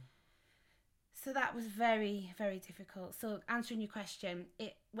 So that was very, very difficult. So answering your question,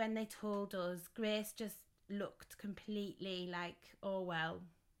 when they told us, Grace just looked completely like, oh well,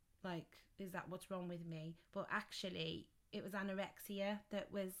 like, is that what's wrong with me? But actually it was anorexia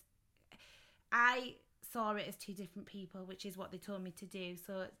that was, I saw it as 2 different people, which is what they told me to do.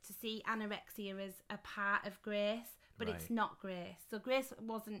 So to see anorexia as a part of Grace, but it's not Grace. So Grace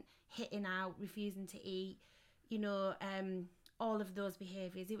wasn't hitting out, refusing to eat, you know, all of those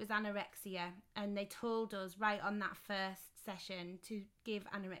behaviours. It was anorexia, and they told us right on that first session to give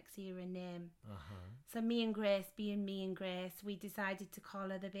anorexia a name. So me and Grace, being me and Grace, we decided to call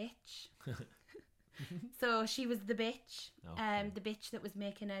her the bitch. So she was the bitch, the bitch that was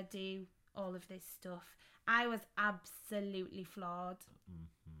making her do all of this stuff. I was absolutely flawed.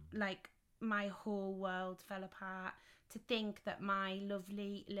 Like, my whole world fell apart. To think that my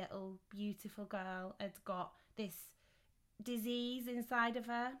lovely little beautiful girl had got this disease inside of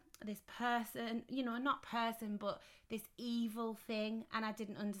her, this person, you know, not person, but this evil thing, and I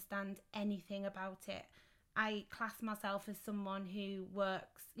didn't understand anything about it. I class myself as someone who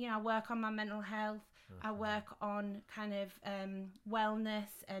works, you know, I work on my mental health. I work on kind of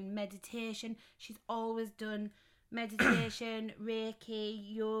wellness and meditation. She's always done meditation,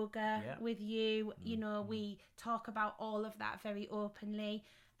 Reiki, yoga with you. You know, we talk about all of that very openly.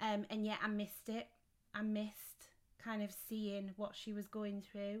 And yet I missed it. I missed kind of seeing what she was going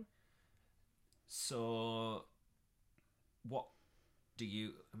through. So what do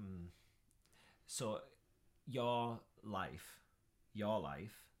you... so your life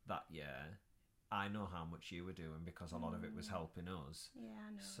that year, I know how much you were doing because a lot of it was helping us. Yeah,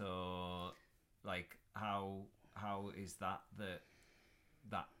 I know. So, like, how is that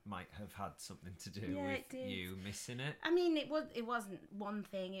might have had something to do with you missing it? I mean, it wasn't one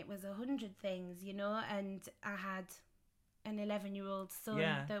thing. It was 100 things, you know. And I had an 11-year-old son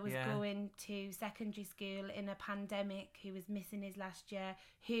that was going to secondary school in a pandemic, who was missing his last year,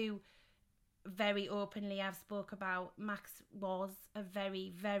 who... very openly I've spoke about, Max was a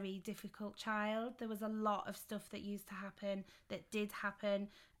very, very difficult child. There was a lot of stuff that used to happen, that did happen.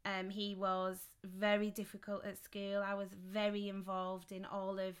 He was very difficult at school. I was very involved in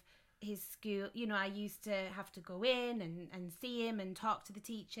all of his school. You know, I used to have to go in and see him and talk to the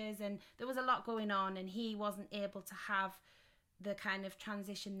teachers, and there was a lot going on, and he wasn't able to have the kind of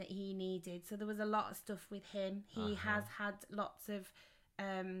transition that he needed. So there was a lot of stuff with him. He has had lots of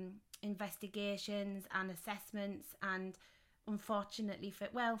investigations and assessments, and fortunately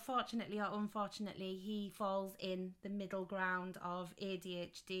or unfortunately, he falls in the middle ground of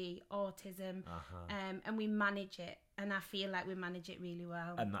ADHD, autism, and we manage it, and I feel like we manage it really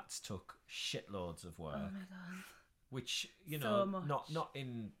well. And that's took shitloads of work. Oh my God. Which, So much. not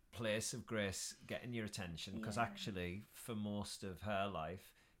in place of Grace getting your attention, because actually for most of her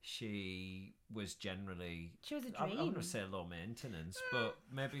life she was a dream. I wouldn't say low maintenance, but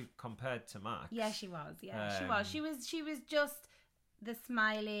maybe compared to Max. Yeah, she was. Yeah, she was. She was just the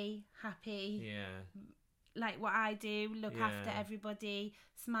smiley, happy. Yeah. Like what I do, look after everybody,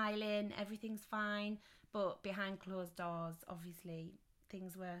 smiling, everything's fine. But behind closed doors, obviously,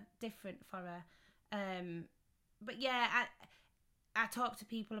 things were different for her. But yeah, I talk to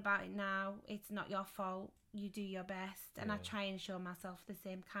people about it now. It's not your fault. You do your best, and I try and show myself the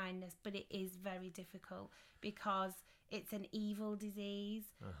same kindness. But it is very difficult because it's an evil disease,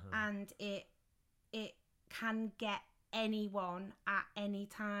 and it can get anyone at any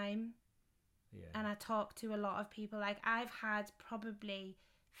time. Yeah. And I talk to a lot of people. Like, I've had probably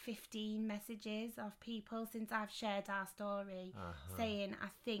 15 messages of people since I've shared our story saying, I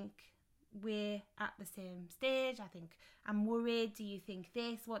think we're at the same stage. I think I'm worried. Do you think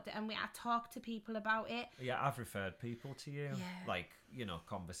this? I talk to people about it. Yeah, I've referred people to you, like,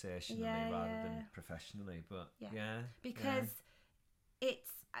 conversationally rather than professionally. But because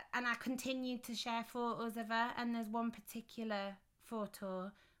it's, and I continue to share photos of her, and there's one particular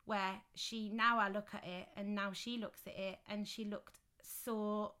photo where I look at it, and now she looks at it, and she looked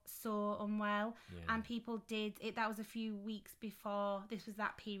so unwell, and people did it. That was a few weeks before. This was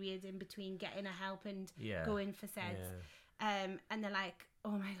that period in between getting her help and going for SEDS, and they're like,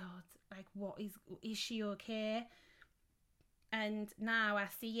 oh my God, like, what is she okay? And now I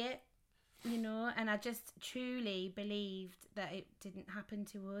see it, and I just truly believed that it didn't happen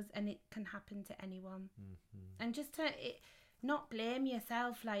to us, and it can happen to anyone. And just to not blame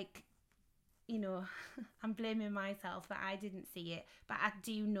yourself, like, I'm blaming myself that I didn't see it, but I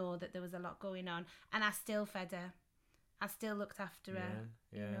do know that there was a lot going on, and I still fed her. I still looked after her.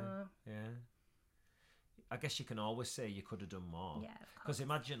 Yeah. I guess you can always say you could have done more. Yeah, because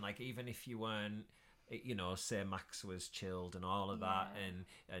imagine, like, even if you weren't, say Max was chilled and all of that,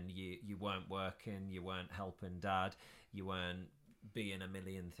 and you weren't working, you weren't helping Dad, you weren't being a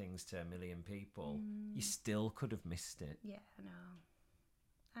million things to a million people, you still could have missed it. Yeah,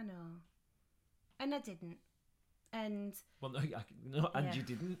 I know. And I didn't. And you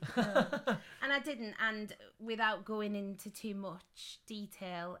didn't. And I didn't. And without going into too much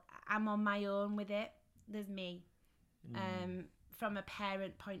detail, I'm on my own with it. There's me. From a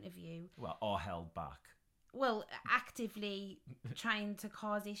parent point of view. Well, or held back. Well, actively trying to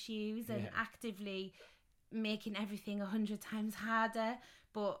cause issues and actively making everything 100 times harder.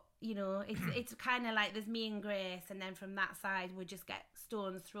 But, it's kind of like there's me and Grace, and then from that side we just get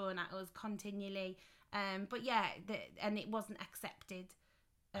stones thrown at us continually. But yeah, and it wasn't accepted.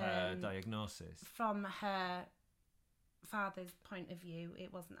 Her diagnosis? From her father's point of view,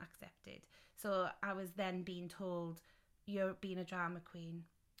 it wasn't accepted. So I was then being told, you're being a drama queen.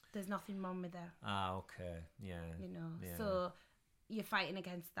 There's nothing wrong with her. Ah, okay. Yeah. So you're fighting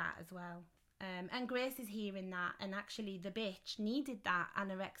against that as well. And Grace is hearing that, and actually the bitch needed that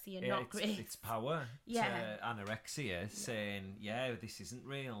anorexia, not Grace. It's power to anorexia saying, this isn't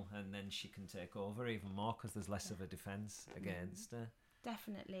real, and then she can take over even more because there's less of a defence against her.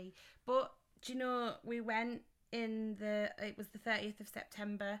 Definitely. But, do you know, we went it was the 30th of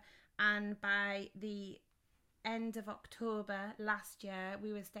September, and by the end of October last year,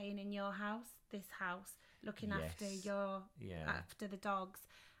 we were staying in this house, looking after the dogs.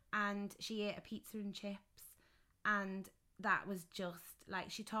 And she ate a pizza and chips, and that was just, like,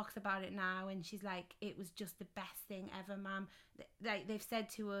 she talks about it now, and she's like, it was just the best thing ever, Mum. Like, they've said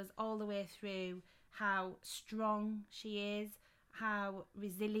to us all the way through how strong she is, how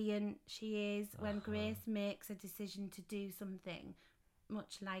resilient she is. When Grace makes a decision to do something,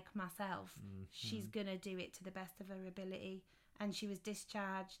 much like myself, she's gonna do it to the best of her ability. And she was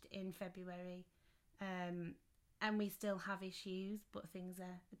discharged in February. And we still have issues, but things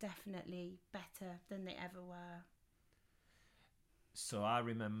are definitely better than they ever were. So I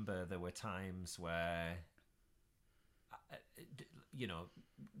remember there were times where,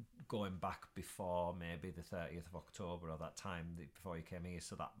 going back before maybe the 30th of October or that time before you came here,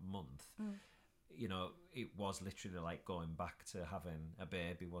 so that month, it was literally like going back to having a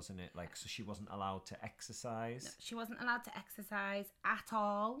baby, wasn't it? Like, so she wasn't allowed to exercise. No, she wasn't allowed to exercise at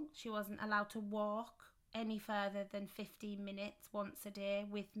all. She wasn't allowed to walk any further than 15 minutes once a day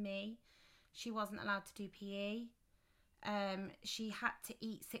with me. She wasn't allowed to do PE. she had to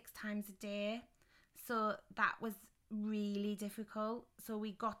eat 6 times a day. So that was really difficult. So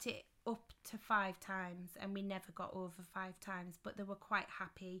we got it up to 5 times, and we never got over 5 times, but they were quite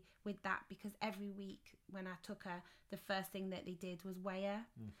happy with that, because every week when I took her, the first thing that they did was weigh her.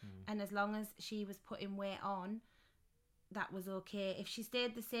 And as long as she was putting weight on, that was okay. If she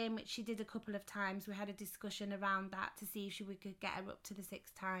stayed the same, which she did a couple of times, we had a discussion around that to see if we could get her up to the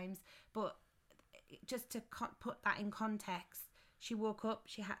 6 times. But just to put that in context, she woke up,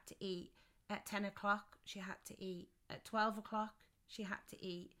 she had to eat. At 10 o'clock, she had to eat. At 12 o'clock, she had to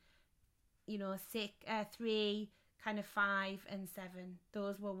eat. 3, kind of 5 and 7.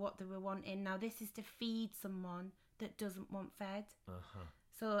 Those were what they were wanting. Now, this is to feed someone that doesn't want fed.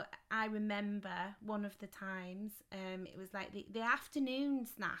 So I remember one of the times, it was like the afternoon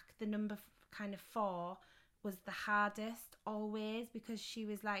snack, the number kind of 4, was the hardest always, because she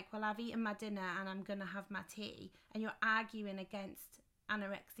was like, well, I've eaten my dinner and I'm going to have my tea. And you're arguing against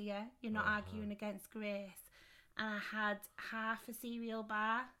anorexia. You're not arguing against grace. And I had half a cereal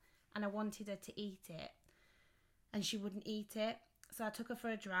bar and I wanted her to eat it. And she wouldn't eat it. So I took her for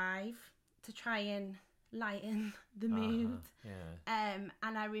a drive to try and lighten the mood. And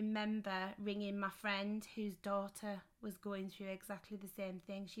I remember ringing my friend whose daughter was going through exactly the same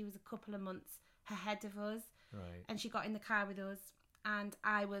thing. She was a couple of months ahead of us. And she got in the car with us, and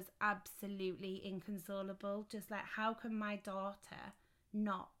I was absolutely inconsolable. Just like, how can my daughter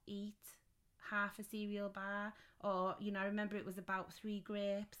not eat half a cereal bar? Or, I remember it was about 3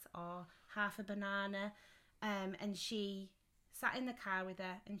 grapes or half a banana. And she sat in the car with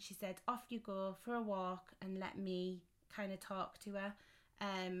her and she said, off you go for a walk and let me kind of talk to her.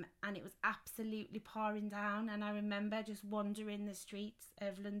 And it was absolutely pouring down, and I remember just wandering the streets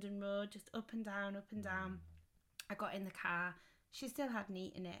of London Road, just up and down, up and down. I got in the car. She still hadn't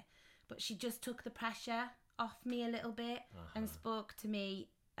eaten it, but she just took the pressure off me a little bit and spoke to me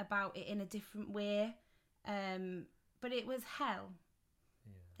about it in a different way. But it was hell.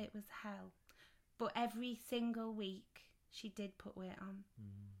 It was hell. But every single week she did put weight on.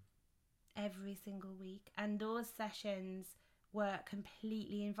 Every single week. And those sessions were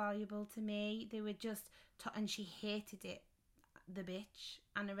completely invaluable to me. They were just and she hated it, the bitch,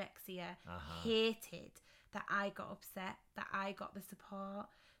 anorexia. Hated that I got upset, that I got the support,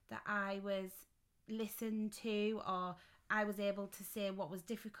 that I was listened to, or I was able to say what was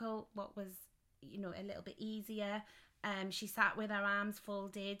difficult, what was a little bit easier. She sat with her arms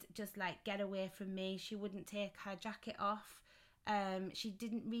folded, just like, get away from me. She wouldn't take her jacket off. She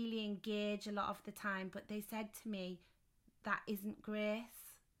didn't really engage a lot of the time, but they said to me, that isn't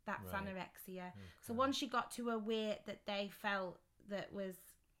grace, that's anorexia. So once she got to a weight that they felt that was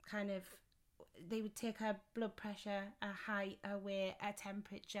kind of, they would take her blood pressure, her height, her weight, her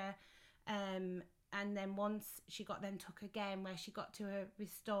temperature, and then once she got them took again, where she got to a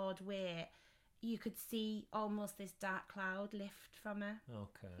restored weight, you could see almost this dark cloud lift from her.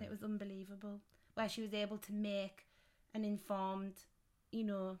 It was unbelievable, where she was able to make an informed,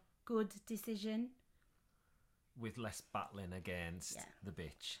 good decision. With less battling against the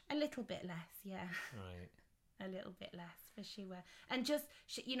bitch. A little bit less, yeah. A little bit less, for sure. And just,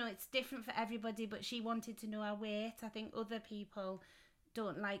 it's different for everybody, but she wanted to know her weight. I think other people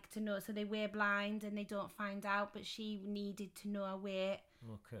don't like to know, so they weigh blind and they don't find out, but she needed to know her weight.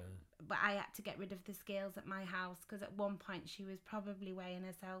 But I had to get rid of the scales at my house, because at one point she was probably weighing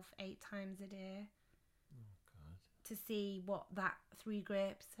herself 8 times a day. To see what that 3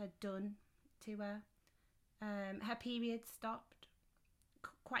 grapes had done to her. Her period stopped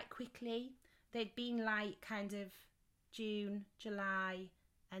quite quickly. They'd been like kind of June, July,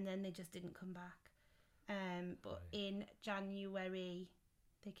 and then they just didn't come back. But in January,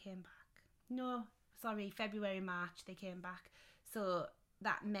 they came back. No, sorry, February, March, they came back. So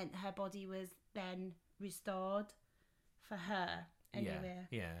that meant her body was then restored for her anyway.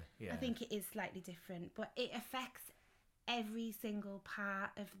 Yeah. I think it is slightly different, but it affects every single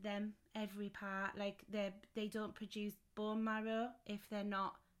part of them, every part. Like, they don't produce bone marrow if they're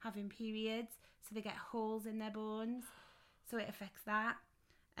not having periods, so they get holes in their bones, so it affects that.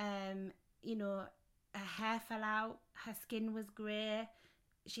 Her hair fell out, her skin was grey,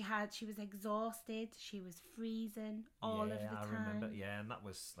 she was exhausted, she was freezing all of the time. I remember, and that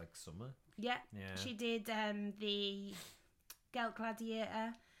was like summer. She did the Gelt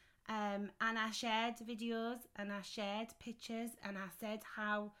Gladiator. And I shared videos and I shared pictures and I said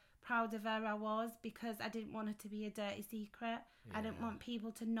how proud of her I was, because I didn't want her to be a dirty secret. I didn't want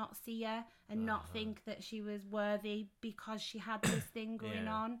people to not see her and not think that she was worthy because she had this thing going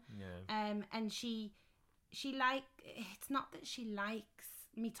on. And she it's not that she likes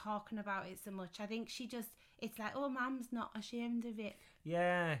me talking about it so much. I think she just, it's like, oh, mum's not ashamed of it.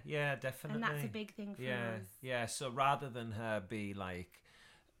 Yeah, definitely. And that's a big thing for us. Yeah, so rather than her be like,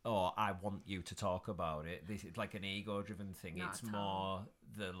 oh, I want you to talk about it, this is like an ego-driven thing. Not It's at more all.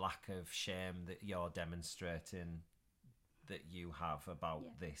 the lack of shame that you're demonstrating that you have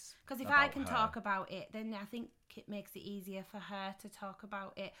about this. Because if about I can her. talk about it, then I think it makes it easier for her to talk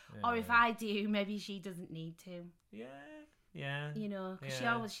about it. Or if I do, maybe she doesn't need to. Yeah. You know,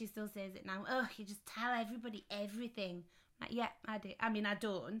 because she still says it now. Oh, you just tell everybody everything. Like, yeah, I do. I mean, I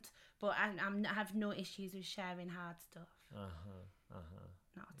don't, but I have no issues with sharing hard stuff.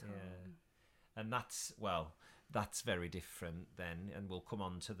 Not at all. And that's very different then, and we'll come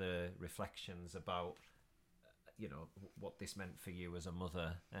on to the reflections about, you know, what this meant for you as a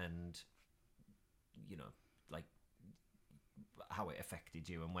mother, and, you know, like how it affected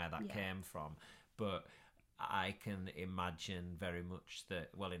you and where that came from. But I can imagine very much that,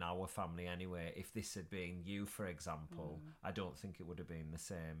 well, in our family anyway, if this had been you, for example, I don't think it would have been the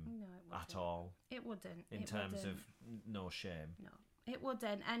same at all. It wouldn't. In terms of no shame. No, it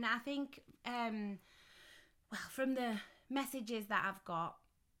wouldn't. And I think, well, from the messages that I've got,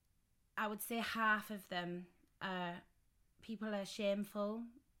 I would say half of them, people are shameful.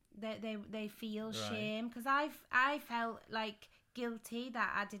 They feel shame, because I felt like guilty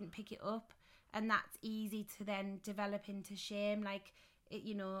that I didn't pick it up. And that's easy to then develop into shame, like,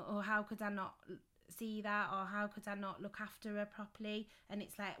 you know, or how could I not see that, or how could I not look after her properly? And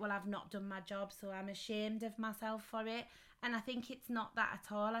it's like, well, I've not done my job, so I'm ashamed of myself for it. And I think it's not that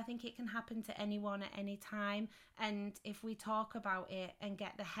at all. I think it can happen to anyone at any time. And if we talk about it and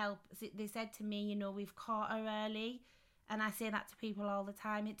get the help, they said to me, you know, we've caught her early. And I say that to people all the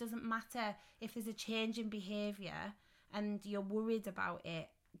time. It doesn't matter if there's a change in behaviour and you're worried about it,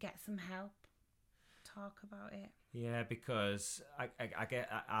 get some help. Talk about it. Yeah, because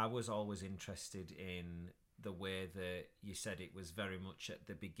I was always interested in the way that you said it was very much at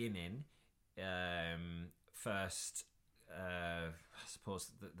the beginning. First, I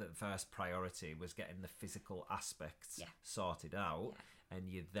suppose the first priority was getting the physical aspects sorted out, and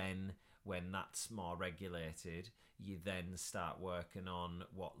you then, when that's more regulated, you then start working on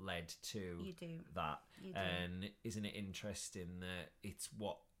what led to that. You do. And isn't it interesting that it's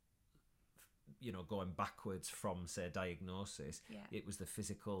what, you know, going backwards from, say, diagnosis, it was the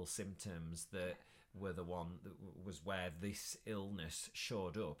physical symptoms that were the one that was where this illness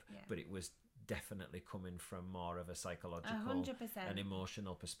showed up, but it was definitely coming from more of a psychological 100%. and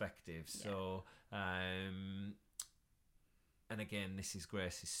emotional perspective. So, and again, this is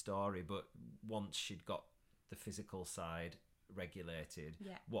Grace's story, but once she'd got the physical side regulated,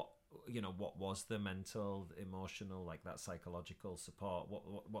 what was the mental, emotional, like that psychological support?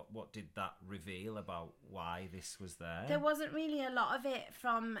 What did that reveal about why this was there? There wasn't really a lot of it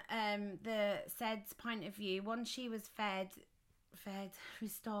from the SED's point of view. Once she was fed,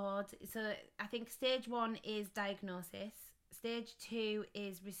 restored. So I think stage 1 is diagnosis. Stage 2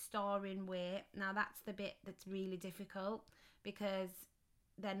 is restoring weight. Now that's the bit that's really difficult, because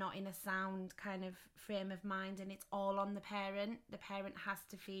they're not in a sound kind of frame of mind, and it's all on the parent. The parent has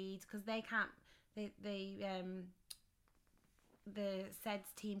to feed, because they can't, the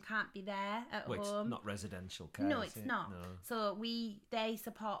SEDS team can't be there at home. It's not residential care. No, it's not. No. So they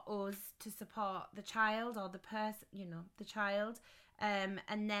support us to support the child, or the person, you know, the child.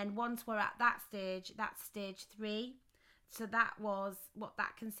 And then once we're at that stage, that's stage 3. So that was what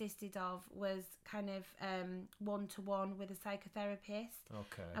that consisted of, was kind of one-to-one with a psychotherapist.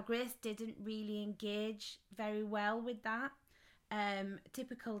 Okay. Now, Grace didn't really engage very well with that.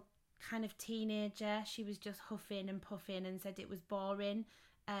 Typical kind of teenager. She was just huffing and puffing and said it was boring.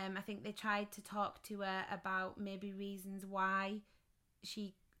 I think they tried to talk to her about maybe reasons why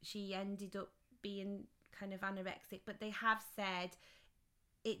she ended up being kind of anorexic, but they have said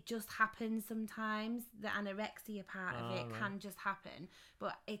it just happens sometimes. The anorexia part of it can just happen.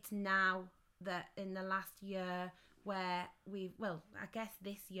 But it's now that in the last year where I guess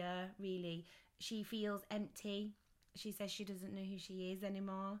this year really, she feels empty. She says she doesn't know who she is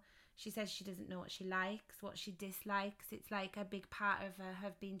anymore. She says she doesn't know what she likes, what she dislikes. It's like a big part of her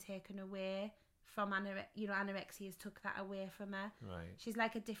have been taken away from anorexia's took that away from her. Right. She's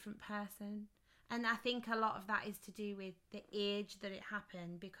like a different person. And I think a lot of that is to do with the age that it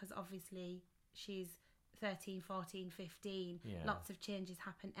happened, because obviously she's 13, 14, 15. Lots of changes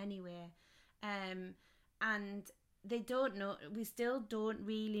happen anyway. And they don't know, we still don't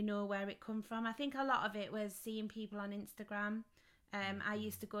really know where it come from. I think a lot of it was seeing people on Instagram. I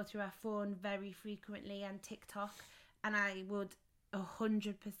used to go through her phone very frequently, and TikTok, and I would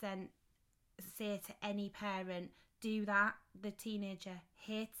 100% say to any parent, do that. The teenager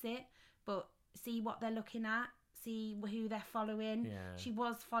hates it, but see what they're looking at, see who they're following. Yeah. She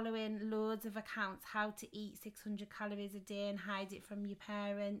was following loads of accounts, how to eat 600 calories a day and hide it from your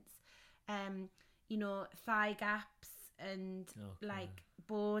parents. You know, thigh gaps and like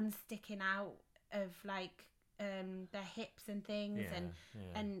bones sticking out of like their hips and things,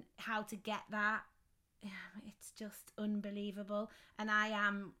 and how to get that. It's just unbelievable. And I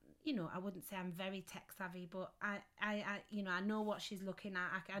am, you know, I wouldn't say I'm very tech savvy, but I you know, I know what she's looking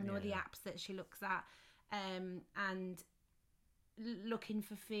at. I know the apps that she looks at, and looking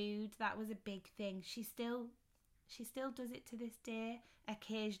for food. That was a big thing. She still does it to this day.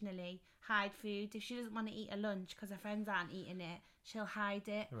 Occasionally hide food. If she doesn't want to eat a lunch because her friends aren't eating it, she'll hide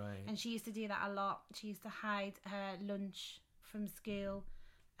it. Right. And she used to do that a lot. She used to hide her lunch from school,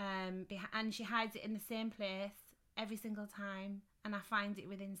 and she hides it in the same place every single time, and I find it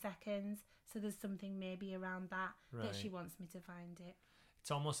within seconds. So there's something maybe around that she wants me to find it.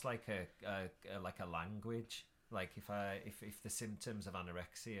 It's almost like a language. Like if the symptoms of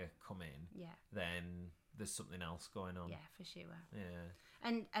anorexia come in, then there's something else going on. Yeah, for sure.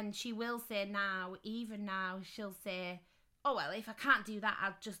 Yeah. And she will say now, even now, she'll say, oh, well, if I can't do that,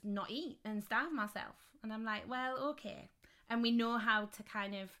 I'll just not eat and starve myself. And I'm like, well, okay. And we know how to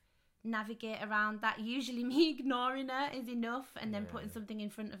kind of navigate around that. Usually me ignoring her is enough, and then putting something in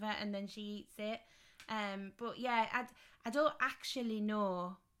front of her and then she eats it. But yeah, I don't actually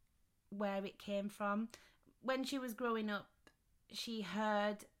know where it came from. When she was growing up, she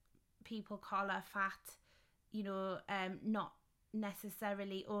heard people call her fat, you know, not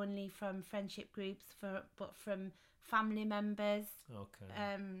necessarily only from friendship groups, but from family members.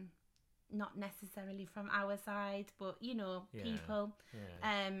 Okay. Not necessarily from our side, but, you know, people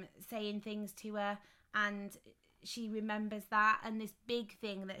saying things to her, and she remembers that. And this big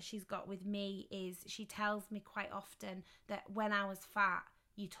thing that she's got with me is she tells me quite often that when I was fat,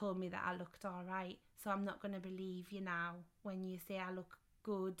 you told me that I looked all right, so I'm not going to believe you now when you say I look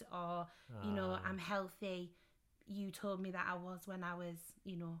good or, you know, I'm healthy. You told me that I was when I was,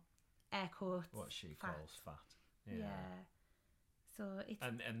 you know, air quotes, what she fat. calls fat. Yeah. So it's...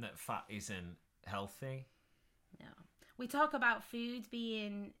 And that fat isn't healthy? No. We talk about food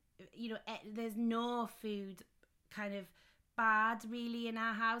being, you know, there's no food kind of bad really in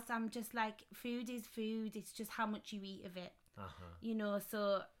our house. I'm just like, food is food. It's just how much you eat of it. You know,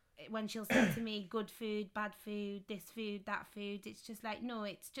 so when she'll say to me, good food, bad food, this food, that food, it's just like, no,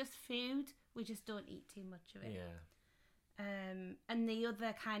 it's just food. We just don't eat too much of it. Yeah. And the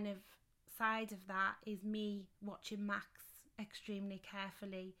other kind of side of that is me watching Max extremely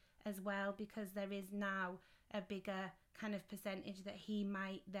carefully as well, because there is now a bigger kind of percentage that he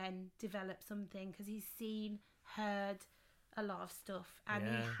might then develop something, because he's seen, heard a lot of stuff, and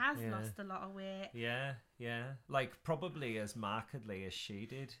he has lost a lot of weight. Yeah. Like probably as markedly as she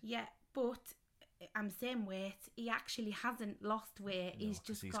did. Yeah, but I'm same weight. He actually hasn't lost weight. No, he's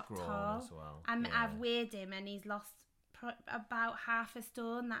just got grown tall. As well. I've weighed him and he's lost about half a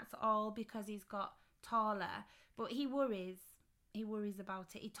stone. That's all because he's got taller. But he worries. He worries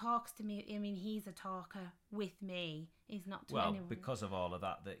about it. He talks to me. I mean, he's a talker with me. He's not to anyone. Well, because of all of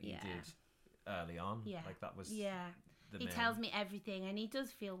that you did early on. Yeah. Like that was... He tells me everything, and he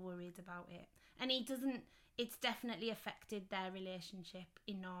does feel worried about it. And he doesn't... It's definitely affected their relationship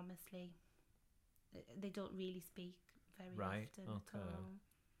enormously. They don't really speak very often at all.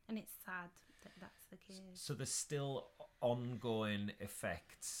 And it's sad that that's the case. So there's still ongoing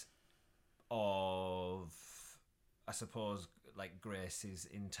effects of, I suppose, like Grace's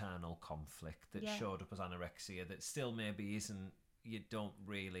internal conflict that showed up as anorexia that still maybe isn't... You don't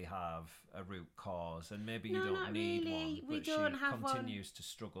really have a root cause, and maybe you don't need really. one. But she continues to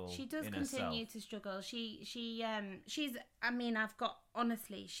struggle. She does continue to struggle. She's. I mean,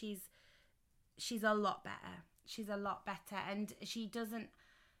 honestly, she's a lot better. She's a lot better, and she doesn't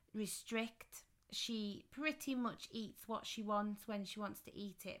restrict. She pretty much eats what she wants when she wants to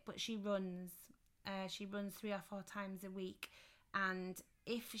eat it. But she runs. She runs 3 or 4 times a week, and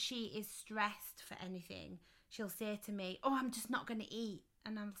if she is stressed for anything, she'll say to me, oh, I'm just not going to eat.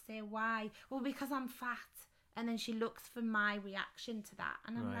 And I'll say, why? Well, because I'm fat. And then she looks for my reaction to that.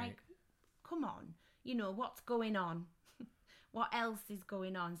 And I'm like, come on, you know, what's going on? What else is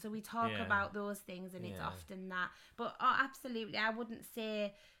going on? So we talk about those things, and it's often that. But absolutely, I wouldn't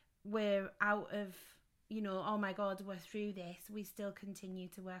say we're out of, you know, oh my God, we're through this. We still continue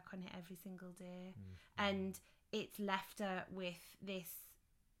to work on it every single day. Mm-hmm. And it's left her with this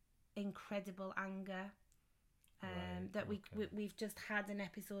incredible anger. We've just had an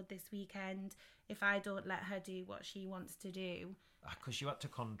episode this weekend. If I don't let her do what she wants to do, because you had to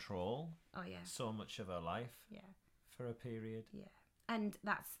control so much of her life for a period. And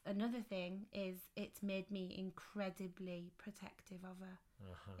that's another thing, is it's made me incredibly protective of her.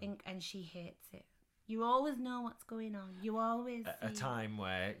 And she hates it. You always know what's going on. You always a time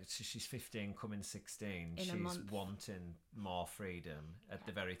where she's 15, coming 16, she's wanting more freedom at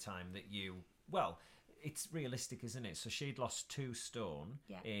the very time that you... Well, it's realistic, isn't it? So she'd lost 2 stone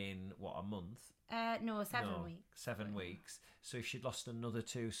in, what, a month? No, 7 weeks. 7 weeks. So if she'd lost another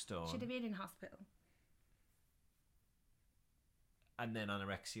 2 stone... She'd have been in hospital. And then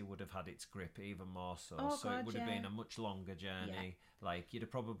anorexia would have had its grip even more so. Oh, so God, it would have been a much longer journey. Yeah. Like, you'd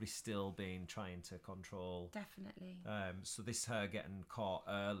have probably still been trying to control. Definitely. So this her getting caught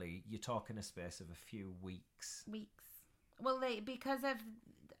early, you're talking a space of a few weeks. Well, because of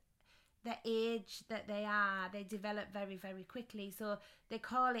the age that they develop very, very quickly. So they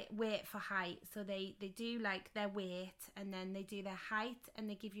call it weight for height. So they do like their weight, and then they do their height, and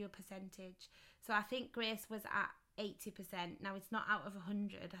they give you a percentage. So I think Grace was at 80%. Now, it's not out of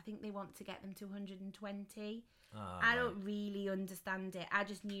 100. I think they want to get them to 120. I don't really understand it. I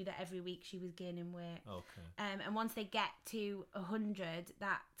just knew that every week she was gaining weight. Okay. And once they get to 100,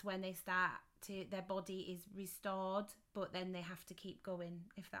 that's when they start to... Their body is restored, but then they have to keep going,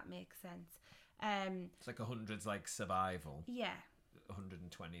 if that makes sense. It's like 100's like survival. Yeah.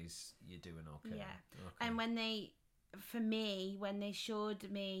 120's you're doing okay. Yeah. Okay. And when they showed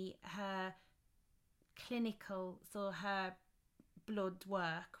me her clinical, so her blood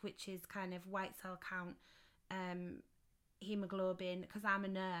work, which is kind of white cell count, hemoglobin, because I'm a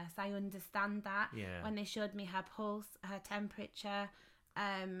nurse, I understand that. When they showed me her pulse, her temperature,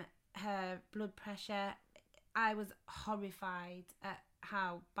 her blood pressure, I was horrified at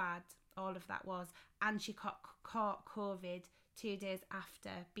how bad all of that was. And she caught COVID 2 days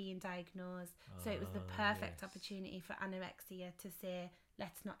after being diagnosed. So it was the perfect opportunity for anorexia to say,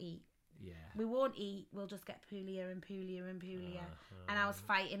 let's not eat. Yeah. We won't eat, we'll just get poolier and poolier and poolier. And I was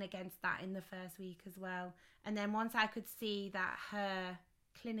fighting against that in the first week as well. And then once I could see that her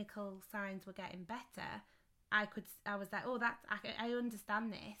clinical signs were getting better, I was like, oh, I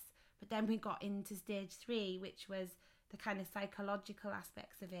understand this. But then we got into stage 3, which was the kind of psychological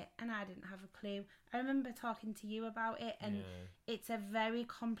aspects of it, and I didn't have a clue. I remember talking to you about it, and it's a very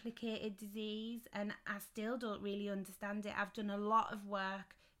complicated disease, and I still don't really understand it. I've done a lot of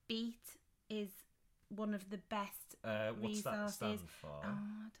work. Beat is one of the best what's that resources. stand for? Oh,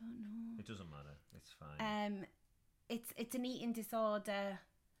 I don't know. It doesn't matter. It's fine. It's an eating disorder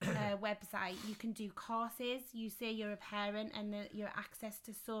website. You can do courses. You say you're a parent and you're access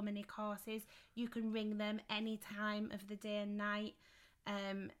to so many courses. You can ring them any time of the day and night.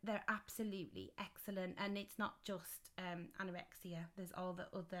 They're absolutely excellent, and it's not just anorexia. There's all the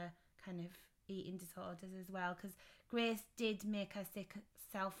other kind of eating disorders as well, because Grace did make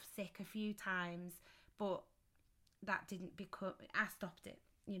herself sick a few times, but that didn't become... I stopped it.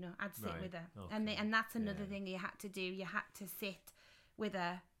 I'd sit with her. Okay. And that's another thing you had to do. You had to sit with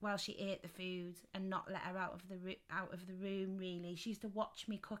her while she ate the food and not let her out of the room, really. She used to watch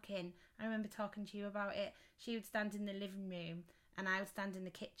me cooking. I remember talking to you about it. She would stand in the living room and I would stand in the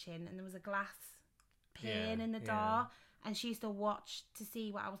kitchen, and there was a glass pane in the door, and she used to watch to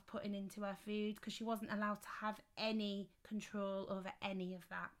see what I was putting into her food, because she wasn't allowed to have any control over any of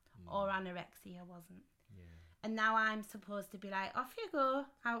that, or anorexia wasn't. And now I'm supposed to be like, off you go,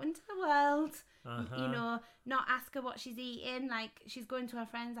 out into the world. Not ask her what she's eating. Like, she's going to her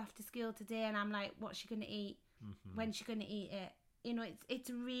friends after school today, and I'm like, what's she going to eat? When's she going to eat it?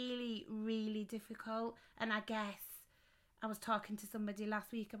 It's really, really difficult. And I guess I was talking to somebody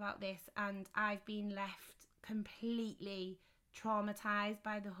last week about this, and I've been left completely traumatized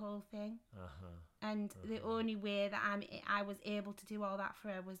by the whole thing. And the only way that I was able to do all that for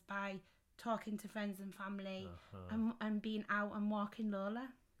her was by talking to friends and family, and being out and walking Lola.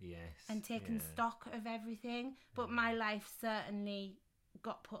 And taking stock of everything. But my life certainly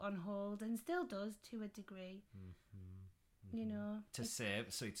got put on hold, and still does to a degree. To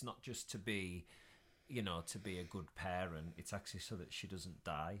save, so it's not just to be, to be a good parent, it's actually so that she doesn't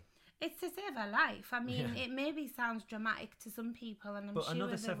die. It's to save her life. I mean, it maybe sounds dramatic to some people, and I'm sure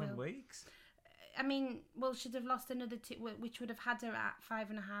another 7 weeks? I mean, well, she'd have lost another 2, which would have had her at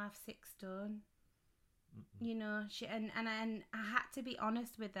 5.5, 6 stone. She and I had to be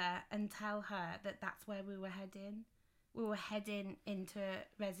honest with her and tell her that that's where we were heading. We were heading into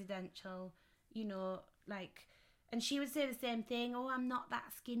residential, and she would say the same thing. Oh, I'm not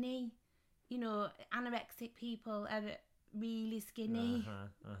that skinny. Anorexic people are really skinny.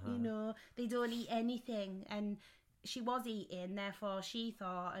 They don't eat anything, and she was eating. Therefore, she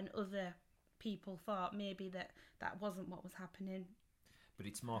thought, and other people thought maybe that wasn't what was happening. But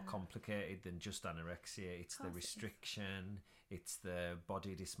it's more complicated than just anorexia. It's the restriction, it's the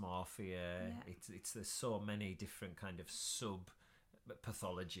body dysmorphia, it's there's so many different kind of sub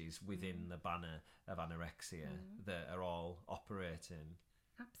pathologies within the banner of anorexia that are all operating.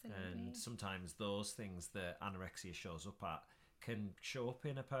 Absolutely. And sometimes those things that anorexia shows up at can show up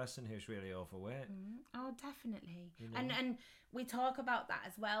in a person who's really overweight. Oh, definitely. You know? And we talk about that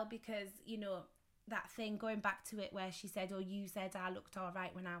as well because, you know, that thing, going back to it where she said, oh, you said I looked all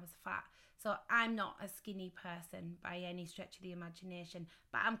right when I was fat. So I'm not a skinny person by any stretch of the imagination,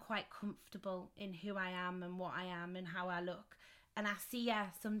 but I'm quite comfortable in who I am and what I am and how I look. And I see her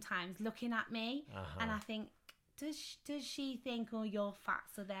sometimes looking at me and I think, does she think, oh, you're fat,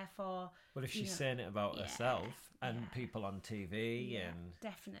 so therefore... Well, if she's saying it about herself and people on TV and...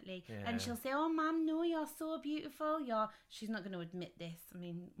 Definitely. And she'll say, oh, Mum, no, you're so beautiful. She's not going to admit this. I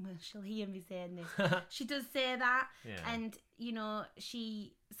mean, well, she'll hear me saying this. She does say that. Yeah. And, you know,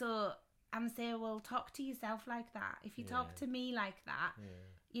 so I'm saying, well, talk to yourself like that. If you talk to me like that,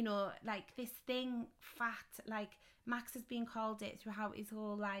 you know, like this thing, fat, like Max has been called it throughout his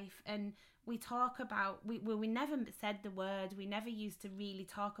whole life. And we talk about, we never said the word, we never used to really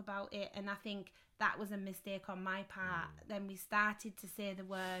talk about it, and I think that was a mistake on my part. Then we started to say the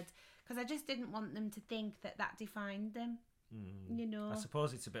word because I just didn't want them to think that defined them. You know, I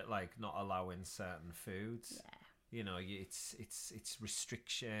suppose it's a bit like not allowing certain foods. You know, it's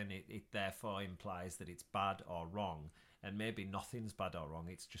restriction. It therefore implies that it's bad or wrong, and maybe nothing's bad or wrong.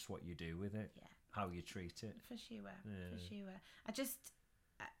 It's just what you do with it, how you treat it. For sure. I just,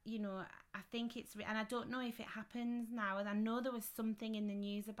 you know, I think it's, and I don't know if it happens now. And I know there was something in the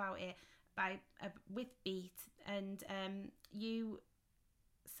news about it with Beat, and you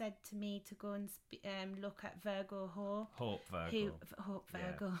said to me to go and look at Virgo Hope Virgo. Hope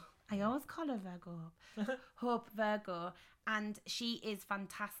Virgo. I always call her Virgo. Hope Virgo, and she is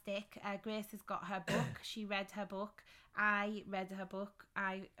fantastic. Grace has got her book. She read her book. I read her book.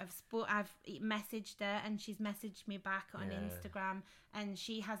 I've messaged her, and she's messaged me back on Instagram. And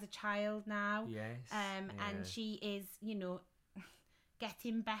she has a child now. Yes. And she is, you know,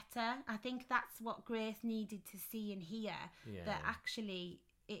 getting better. I think that's what Grace needed to see and hear. That actually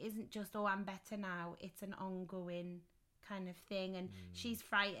it isn't just, oh, I'm better now. It's an ongoing kind of thing, and she's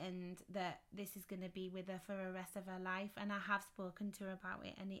frightened that this is going to be with her for the rest of her life, and I have spoken to her about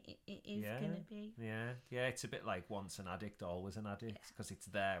it, and it is going to be. It's a bit like once an addict, always an addict, because it's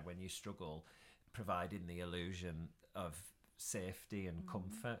there when you struggle, providing the illusion of safety and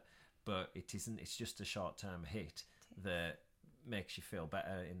comfort, but it isn't. It's just a short-term hit that makes you feel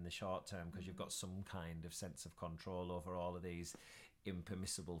better in the short term because you've got some kind of sense of control over all of these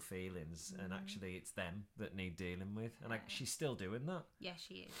impermissible feelings, and actually it's them that need dealing with, and like she's still doing that.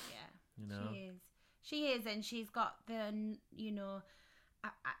 She is. You know, she is, and she's got the, you know,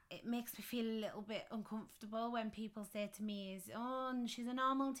 it makes me feel a little bit uncomfortable when people say to me is, oh, she's a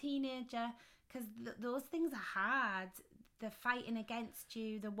normal teenager, because those things are hard. The fighting against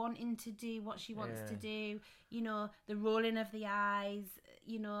you, the wanting to do what she wants to do, you know, the rolling of the eyes,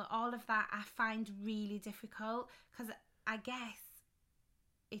 you know, all of that I find really difficult, because I guess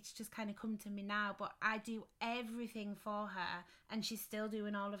it's just kind of come to me now, but I do everything for her and she's still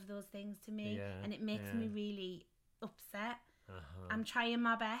doing all of those things to me, and it makes me really upset. I'm trying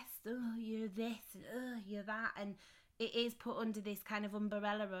my best. Oh, you're this, and oh, you're that, and it is put under this kind of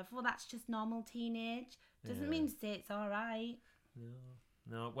umbrella of, well, that's just normal teenage. Doesn't mean to say it's all right.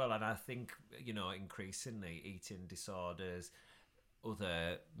 No. Well, and I think, you know, increasingly eating disorders,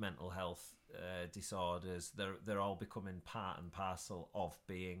 other mental health disorders, they're all becoming part and parcel of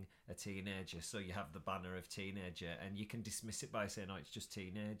being a teenager. So you have the banner of teenager, and you can dismiss it by saying, oh, it's just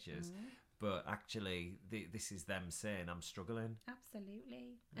teenagers. But actually, this is them saying, I'm struggling.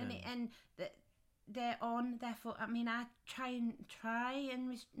 Absolutely. They're on their phone. I mean, I try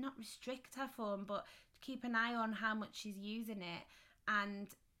and not restrict her phone, but keep an eye on how much she's using it. And,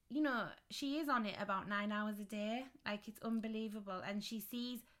 you know, she is on it about 9 hours a day. Like, it's unbelievable. And she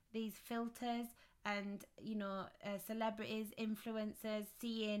sees these filters and, you know, celebrities, influencers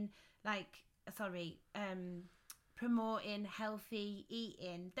promoting healthy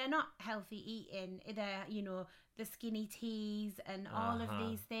eating. They're not healthy eating. They're, you know, the skinny teas and all of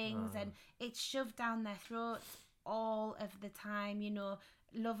these things, and it's shoved down their throats all of the time. You know,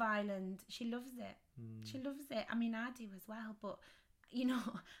 Love Island, she loves it. She loves it. I mean, I do as well, but, you know,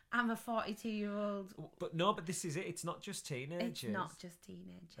 I'm a 42-year-old. But no, but this is it. It's not just teenagers. It's not just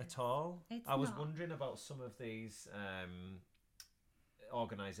teenagers. At all. I was wondering about some of these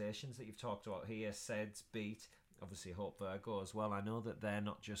organisations that you've talked about here, SEDS, Beat, obviously Hope Virgo as well. I know that they're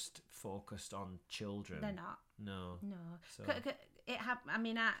not just focused on children. They're not. No. No. So. I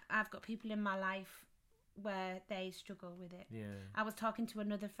mean, I've got people in my life where they struggle with it. Yeah. I was talking to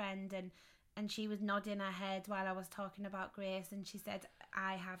another friend, and she was nodding her head while I was talking about Grace, and she said,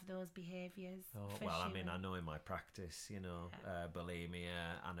 I have those behaviours. Oh, well, I mean, I know in my practice, you know,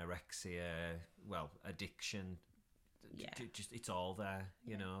 bulimia, anorexia, well, addiction, just it's all there,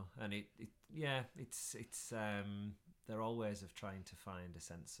 you know, and it's they're all ways of trying to find a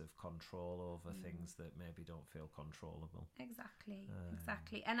sense of control over things that maybe don't feel controllable.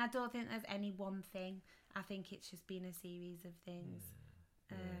 Exactly. And I don't think there's any one thing. I think it's just been a series of things.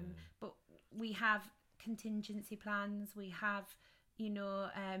 But we have contingency plans. We have, you know,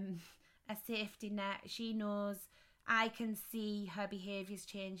 a safety net. She knows I can see her behaviours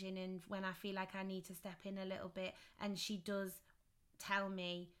changing, and when I feel like I need to step in a little bit, and she does tell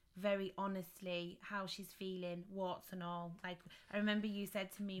me very honestly how she's feeling, warts and all. Like, I remember you said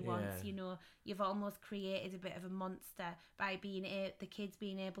to me once, you know, you've almost created a bit of a monster by being the kids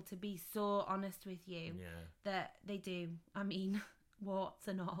being able to be so honest with you that they do. I mean, warts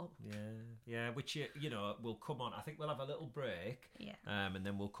and all. Which you know, will come on. I think we'll have a little break, and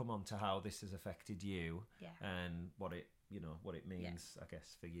then we'll come on to how this has affected you, and what it means, I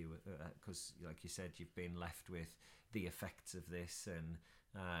guess, for you, because like you said, you've been left with the effects of this, and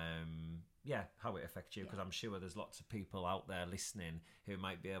how it affects you, because I'm sure there's lots of people out there listening who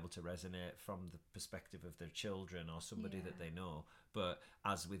might be able to resonate from the perspective of their children or somebody that they know. But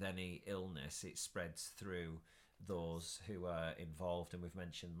as with any illness, it spreads through those who are involved, and we've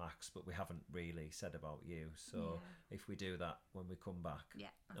mentioned Max, but we haven't really said about you, so if we do that when we come back.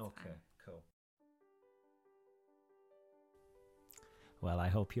 That's fine. Cool. Well, I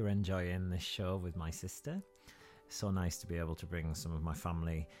hope you're enjoying this show with my sister. So nice to be able to bring some of my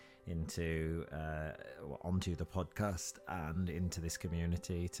family onto the podcast and into this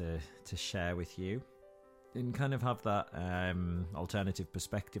community to share with you, and kind of have that alternative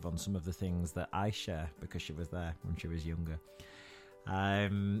perspective on some of the things that I share, because she was there when she was younger.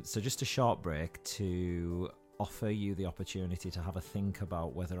 So just a short break to offer you the opportunity to have a think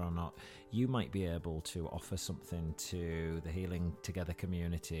about whether or not you might be able to offer something to the Healing Together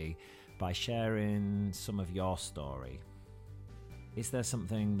community by sharing some of your story. Is there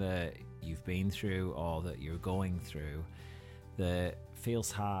something that you've been through or that you're going through that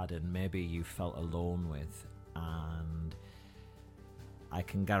feels hard and maybe you felt alone with? And I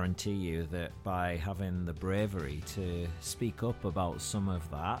can guarantee you that by having the bravery to speak up about some of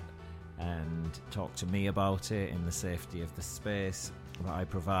that and talk to me about it in the safety of the space that I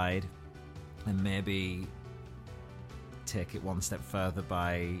provide, and maybe take it one step further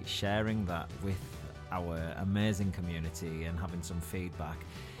by sharing that with our amazing community and having some feedback,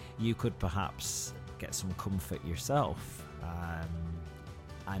 you could perhaps get some comfort yourself.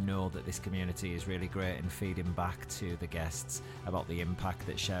 I know that this community is really great in feeding back to the guests about the impact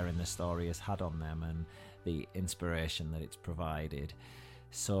that sharing the story has had on them and the inspiration that it's provided.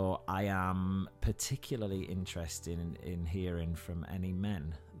 So I am particularly interested in hearing from any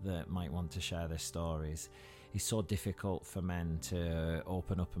men that might want to share their stories. It's so difficult for men to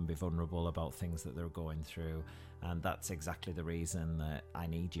open up and be vulnerable about things that they're going through, and that's exactly the reason that I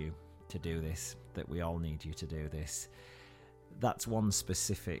need you to do this, that we all need you to do this. That's one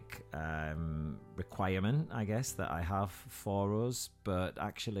specific requirement, I guess, that I have for us, but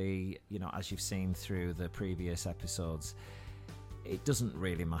actually, you know, as you've seen through the previous episodes, it doesn't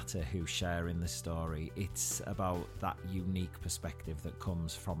really matter who's sharing the story. It's about that unique perspective that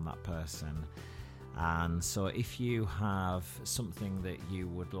comes from that person. And so if you have something that you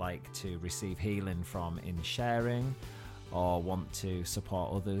would like to receive healing from in sharing, or want to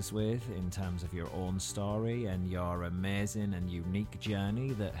support others with in terms of your own story and your amazing and unique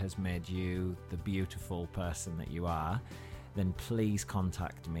journey that has made you the beautiful person that you are, then please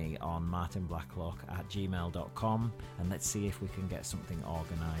contact me on martinblacklock@gmail.com, and let's see if we can get something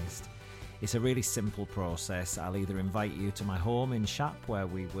organised. It's a really simple process. I'll either invite you to my home in Shap, where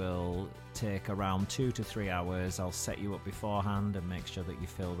we will take around 2 to 3 hours. I'll set you up beforehand and make sure that you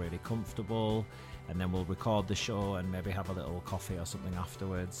feel really comfortable, and then we'll record the show and maybe have a little coffee or something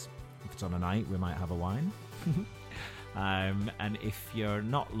afterwards. If it's on a night, we might have a wine. And if you're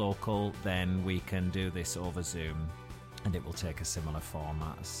not local, then we can do this over Zoom, and it will take a similar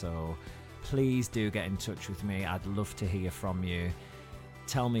format. So please do get in touch with me. I'd love to hear from you.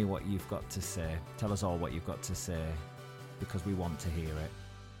 Tell me what you've got to say. Tell us all what you've got to say, because we want to hear it.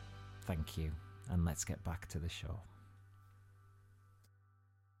 Thank you. And let's get back to the show.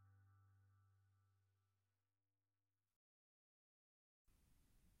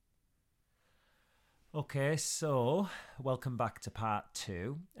 Okay, so welcome back to part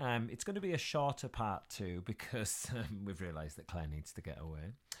two. It's going to be a shorter part two because we've realised that Claire needs to get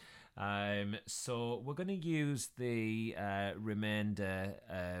away. So we're going to use the remainder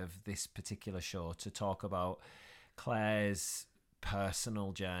of this particular show to talk about Claire's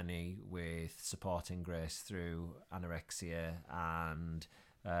personal journey with supporting Grace through anorexia and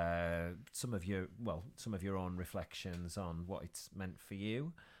some of your own reflections on what it's meant for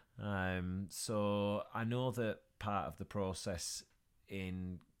you. So I know that part of the process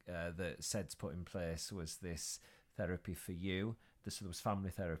that SED's put in place was this therapy for you. So there was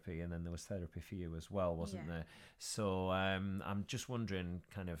family therapy, and then there was therapy for you as well, wasn't there? So I'm just wondering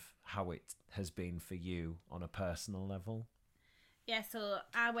kind of how it has been for you on a personal level. Yeah, so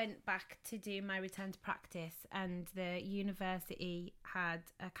I went back to do my return to practice, and the university had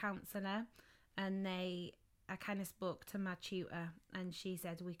a counsellor, and I kind of spoke to my tutor, and she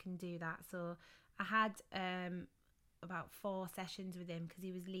said we can do that. So I had about 4 sessions with him because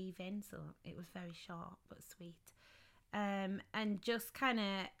he was leaving, so it was very short but sweet. And just kind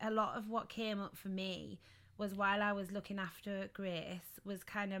of a lot of what came up for me was, while I was looking after Grace, was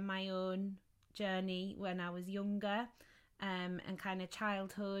kind of my own journey when I was younger, and kind of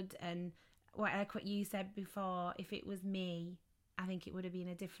childhood, and like what you said before, if it was me, I think it would have been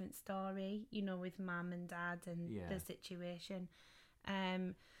a different story, with mum and dad and the situation.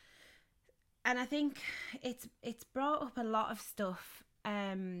 And I think it's brought up a lot of stuff,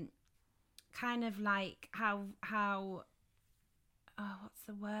 kind of like how what's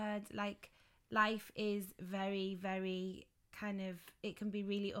the word, like life is very, very kind of, it can be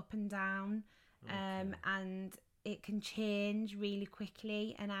really up and down, and it can change really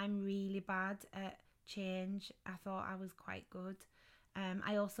quickly, and I'm really bad at change. I thought I was quite good.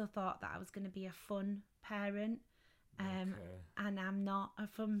 I also thought that I was going to be a fun parent, and I'm not a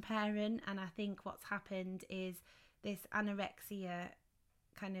fun parent. And I think what's happened is this anorexia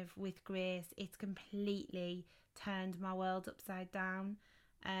kind of with Grace, it's completely turned my world upside down.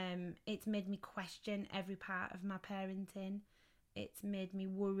 It's made me question every part of my parenting. It's made me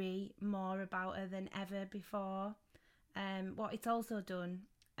worry more about her than ever before. What it's also done,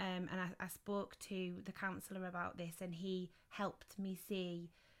 and I spoke to the counsellor about this, and he helped me see,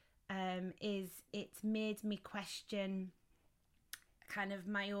 is it's made me question kind of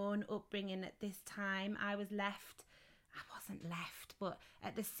my own upbringing at this time. I wasn't left, but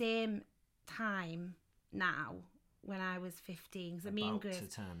at the same time now, when I was 15. So me and Grace to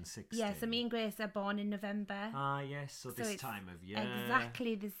turn 16. Yeah, so me and Grace are born in November. Ah, yes, so this time of year.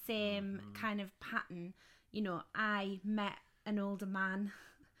 Exactly the same kind of pattern. I met an older man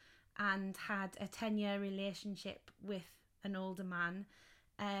and had a 10-year relationship with an older man.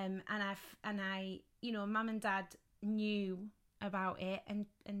 And I mum and dad knew about it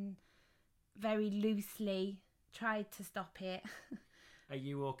and very loosely tried to stop it. Are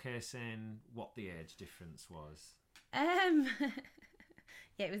you okay saying what the age difference was? Yeah,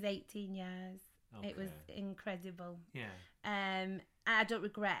 it was 18 years. Okay. It was incredible. Yeah. I don't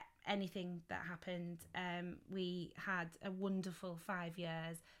regret anything that happened. We had a wonderful 5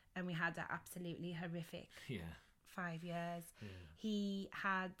 years, and we had an absolutely horrific 5 years. Yeah. He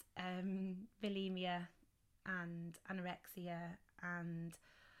had bulimia and anorexia and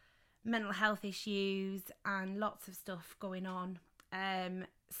mental health issues and lots of stuff going on.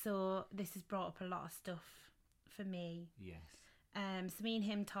 So this has brought up a lot of stuff for me. Yes. So me and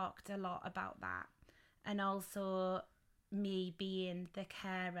him talked a lot about that, and also me being the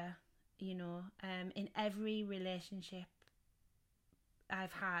carer. In every relationship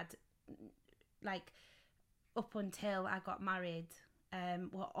I've had, like up until I got married,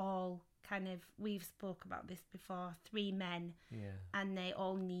 were all kind of, we've spoke about this before, 3 men, and they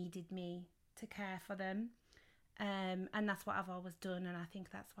all needed me to care for them. And that's what I've always done, and I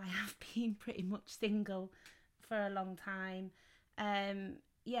think that's why I've been pretty much single for a long time.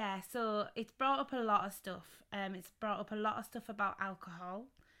 So it's brought up a lot of stuff. It's brought up a lot of stuff about alcohol.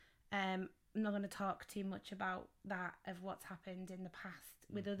 I'm not going to talk too much about that, of what's happened in the past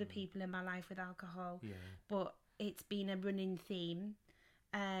with other people in my life with alcohol, but it's been a running theme.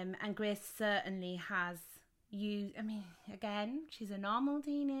 And Grace certainly has used, again, she's a normal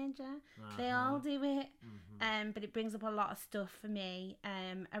teenager. They all do it. But it brings up a lot of stuff for me,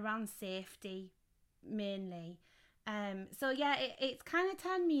 around safety mainly. It's kind of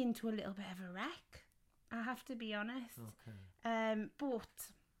turned me into a little bit of a wreck, I have to be honest. But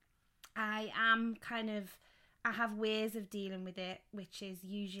I have ways of dealing with it, which is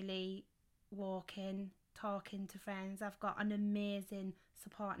usually walking, talking to friends. I've got an amazing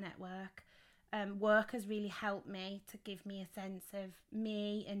support network. Work has really helped me to give me a sense of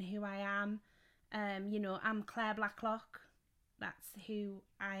me and who I am. You know, I'm Claire Blacklock. That's who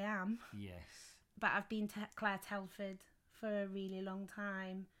I am. Yes. But I've been Claire Telford for a really long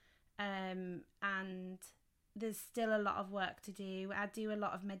time. And there's still a lot of work to do. I do a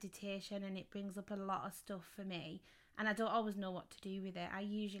lot of meditation and it brings up a lot of stuff for me. And I don't always know what to do with it. I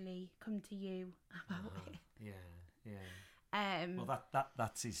usually come to you about it. Yeah. Well,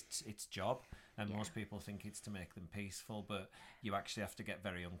 that's its job, and most people think it's to make them peaceful, but you actually have to get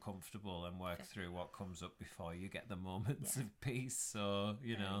very uncomfortable and work through what comes up before you get the moments of peace. So,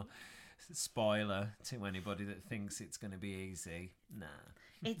 you know, spoiler to anybody that thinks it's going to be easy. Nah.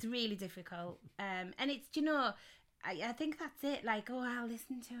 It's really difficult. And it's, you know, I think that's it. Like, oh, I'll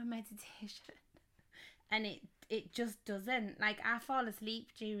listen to a meditation. And it just doesn't. Like, I fall asleep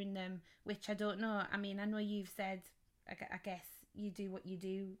during them, which I don't know. I mean, I know you've said, I guess you do what you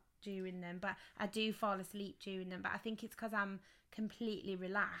do during them, but I do fall asleep during them. But I think it's because I'm completely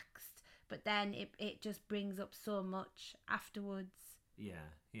relaxed. But then it just brings up so much afterwards. Yeah.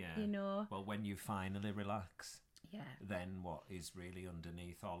 You know? Well, when you finally relax, yeah, then what is really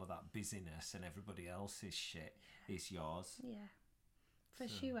underneath all of that busyness and everybody else's shit is yours. Yeah, for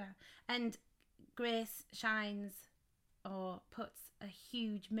sure. And Grace shines or puts a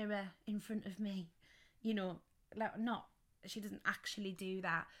huge mirror in front of me. You know, like, not, she doesn't actually do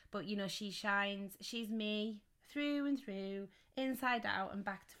that, but, you know, she shines. She's me through and through, inside out and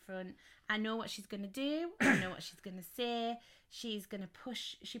back to front. I know what she's going to do. I know what she's going to say. She's going to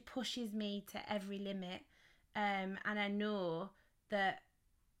push. She pushes me to every limit. And I know that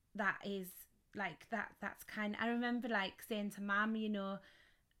is like that's kind of, I remember like saying to Mum, you know,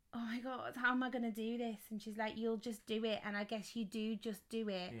 oh my God, how am I going to do this? And she's like, you'll just do it. And I guess you do just do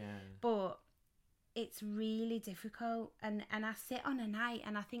it. Yeah. But it's really difficult. And I sit on a night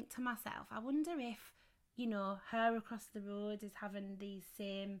and I think to myself, I wonder if, you know, her across the road is having these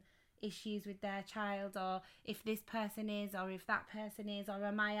same issues with their child, or if this person is, or if that person is, or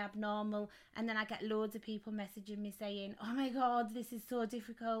am I abnormal? And then I get loads of people messaging me saying, oh my God, this is so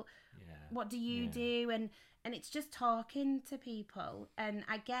difficult. Yeah. What do you do? And it's just talking to people. And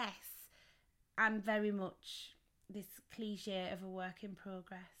I guess I'm very much this cliche of a work in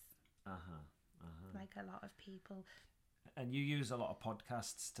progress. Like a lot of people. And you use a lot of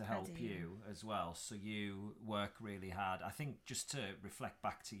podcasts to help you as well. So you work really hard. I think just to reflect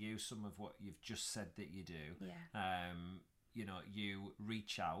back to you, some of what you've just said that you do. Yeah. You know, you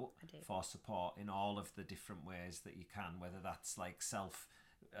reach out for support in all of the different ways that you can, whether that's like self,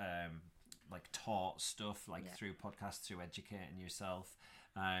 like taught stuff, like through podcasts, through educating yourself.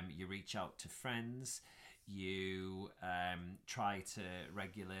 You reach out to friends. You try to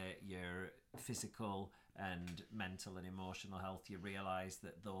regulate your physical and mental and emotional health. You realise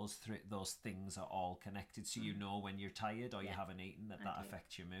that those things are all connected. So you know when you're tired or you haven't eaten that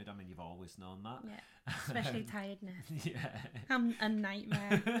affects your mood. I mean, you've always known that. Yeah, especially tiredness. Yeah, I'm a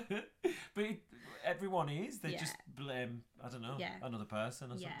nightmare. But everyone is. They just blame, I don't know, another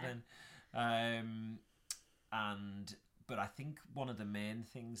person or something. But I think one of the main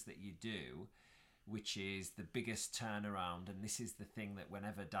things that you do, which is the biggest turnaround, and this is the thing that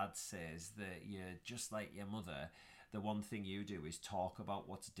whenever Dad says that you're just like your mother, the one thing you do is talk about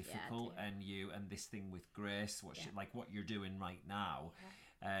what's difficult, and this thing with Grace, what you're doing right now.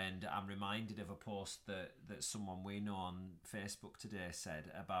 And I'm reminded of a post that someone we know on Facebook today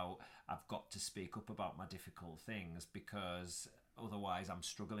said about, I've got to speak up about my difficult things because otherwise I'm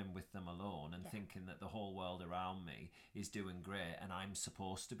struggling with them alone and thinking that the whole world around me is doing great and I'm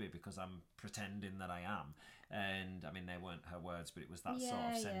supposed to be because I'm pretending that I am. And I mean, they weren't her words, but it was that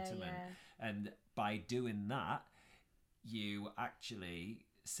sort of sentiment. And by doing that, you actually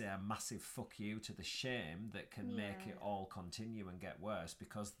say a massive fuck you to the shame that can make it all continue and get worse,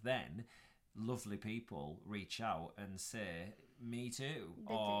 because then lovely people reach out and say, me too,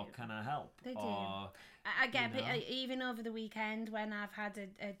 can I help? They do. I get even over the weekend when I've had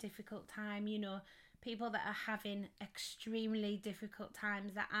a difficult time, you know, people that are having extremely difficult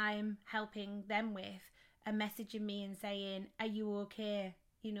times that I'm helping them with are messaging me and saying, are you okay?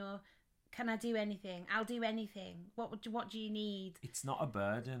 You know, can I do anything? I'll do anything. What do you need? It's not a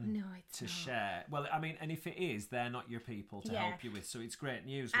burden. No, it's to not. Share. Well, I mean, and if it is, they're not your people to help you with. So it's great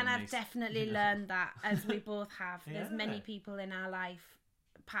news. And I've definitely learned that, as we both have. There's many people in our life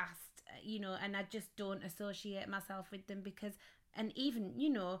past, you know, and I just don't associate myself with them because, and even, you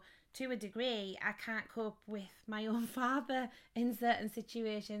know, to a degree, I can't cope with my own father in certain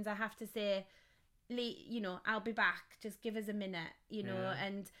situations. I have to say, you know, I'll be back. Just give us a minute, you know,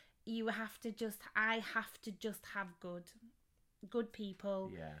 and I have to just have good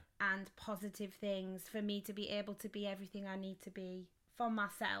people and positive things for me to be able to be everything I need to be for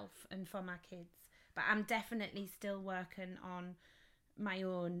myself and for my kids. But I'm definitely still working on my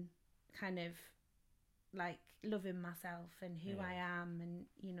own kind of like loving myself and who I am, and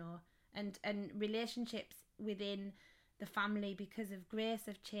you know, and relationships within the family because of Grace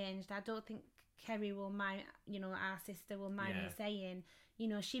have changed. I don't think Kerry will mind, you know, our sister will mind me saying, you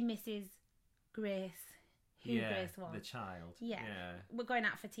know, she misses Grace, who Grace was. The child. Yeah. We're going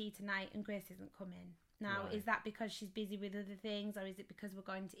out for tea tonight and Grace isn't coming. Now, is that because she's busy with other things, or is it because we're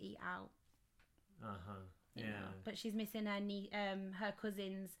going to eat out? You know? But she's missing her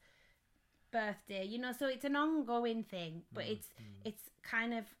cousin's birthday, you know, so it's an ongoing thing, but it's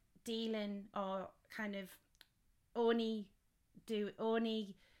kind of dealing, or kind of only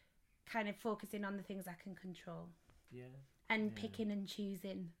kind of focusing on the things I can control. And picking and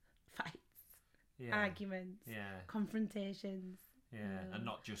choosing fights, arguments, confrontations. And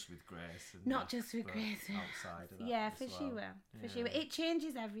not just with Grace. And not just with Grace. Outside of that. For sure. It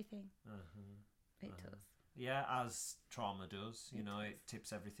changes everything. It does. Yeah, as trauma does. You know, it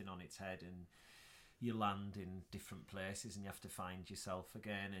tips everything on its head, and you land in different places, and you have to find yourself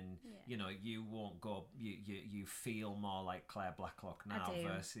again. And you know, you won't go. You feel more like Claire Blacklock now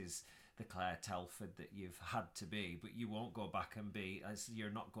versus the Claire Telford that you've had to be, but you won't go back and be, as you're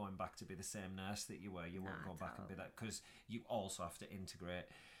not going back to be the same nurse that you were. You won't go back and be that, because you also have to integrate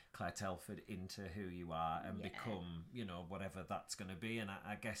Claire Telford into who you are and become, you know, whatever that's going to be. And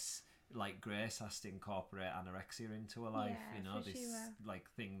I guess, like Grace has to incorporate anorexia into her life, you know, this like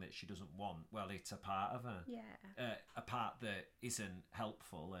thing that she doesn't want. Well, it's a part of her, a part that isn't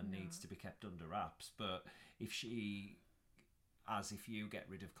helpful and needs to be kept under wraps. But if you get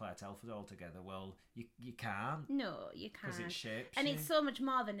rid of Claire Telford altogether, well, you can't. No, you can't. Because it shapes and you. It's so much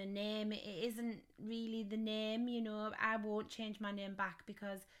more than a name. It isn't really the name, you know. I won't change my name back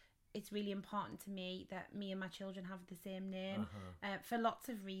because it's really important to me that me and my children have the same name for lots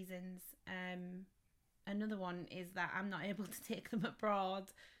of reasons. Another one is that I'm not able to take them abroad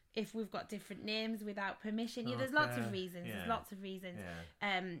if we've got different names without permission. Yeah, there's lots of reasons.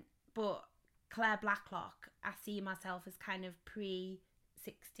 But Claire Blacklock, I see myself as kind of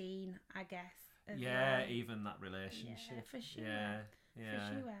pre-16, I guess. Even that relationship. Yeah, for sure. Yeah.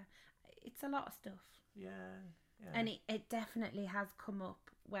 For sure. It's a lot of stuff. Yeah. And it definitely has come up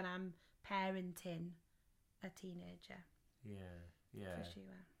when I'm parenting a teenager. Yeah. For sure.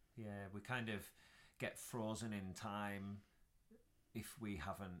 Yeah, we kind of get frozen in time if we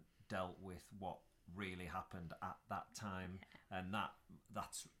haven't dealt with what really happened at that time, and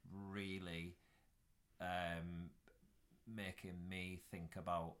that's really making me think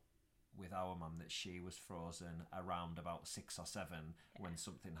about with our mum that she was frozen around about 6 or 7 when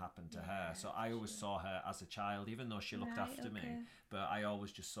something happened to her. So I always saw her as a child, even though she looked after me, but I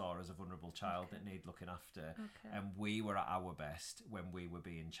always just saw her as a vulnerable child that needed looking after. And we were at our best when we were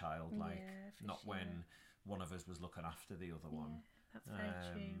being childlike, not when one of us was looking after the other one. That's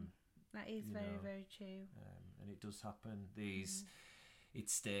very true. That is very true. And it does happen. It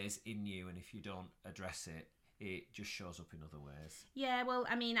stays in you, and if you don't address it, it just shows up in other ways. Yeah, well,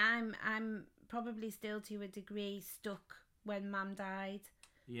 I mean, I'm probably still to a degree stuck when Mum died.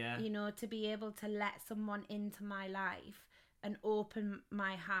 Yeah. You know, to be able to let someone into my life and open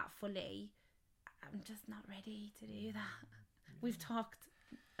my heart fully, I'm just not ready to do that. We've talked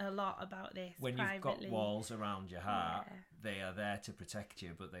a lot about this when privately. You've got walls around your heart, they are there to protect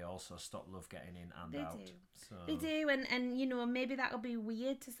you, but they also stop love getting in and out. They do, and you know, maybe that'll be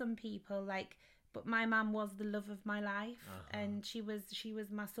weird to some people, like, but my mum was the love of my life, and she was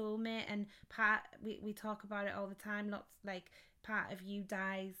my soulmate, and we talk about it all the time, lots, like, part of you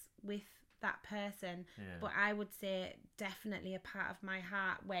dies with that person, but I would say definitely a part of my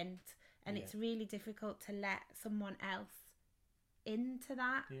heart went, and it's really difficult to let someone else into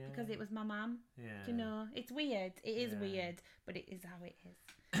that because it was my mum. You know, it's weird. It is weird, but it is how it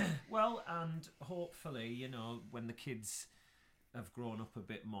is. Well, and hopefully, you know, when the kids have grown up a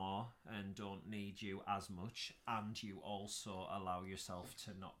bit more and don't need you as much, and you also allow yourself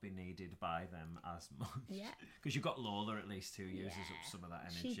to not be needed by them as much. Yeah. Because you've got Lola at least, who uses up some of that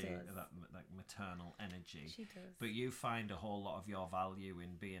energy, that maternal energy. She does. But you find a whole lot of your value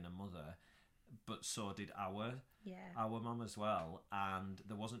in being a mother, but so did our mum as well, and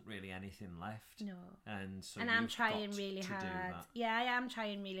there wasn't really anything left. No. And so I'm trying really hard. Yeah, I am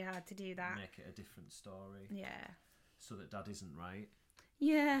trying really hard to do that. Make it a different story. Yeah. So that Dad isn't right.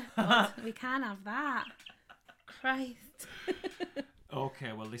 Yeah, God, we can have that. Christ.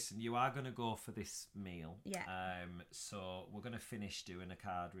 Okay, well, listen, you are going to go for this meal. Yeah. So we're going to finish doing a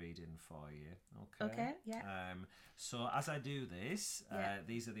card reading for you. Okay. Okay, yeah. So as I do this,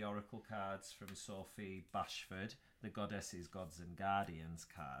 these are the oracle cards from Sophie Bashford, the Goddesses, Gods and Guardians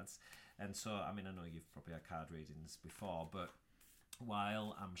cards. And so, I mean, I know you've probably had card readings before, but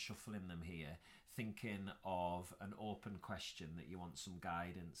while I'm shuffling them here, thinking of an open question that you want some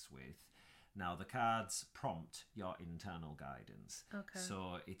guidance with. Now, the cards prompt your internal guidance. Okay.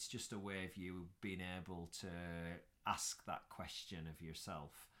 So it's just a way of you being able to ask that question of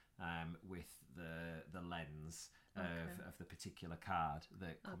yourself with the lens of the particular card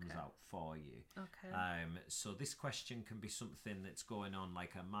that comes out for you. Okay. So this question can be something that's going on,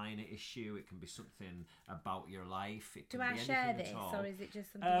 like a minor issue. It can be something about your life. It can Do I be share anything this, at all. or is it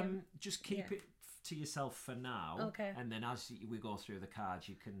just something? Just keep it to yourself for now. Okay. And then as we go through the cards,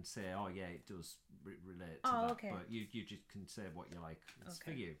 you can say, oh yeah, it does relate to that. Okay. But you just can say what you like. It's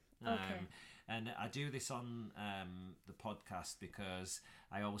for you. Okay. And I do this on the podcast because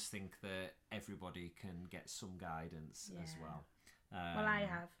I always think that everybody can get some guidance as well. Well, I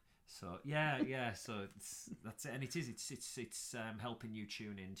have. So so that's it, and it's helping you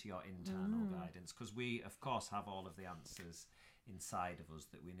tune into your internal guidance, because we of course have all of the answers inside of us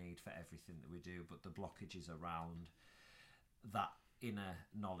that we need for everything that we do, but the blockages around that inner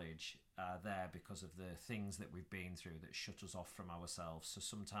knowledge are there because of the things that we've been through that shut us off from ourselves. So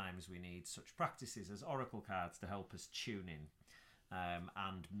sometimes we need such practices as oracle cards to help us tune in,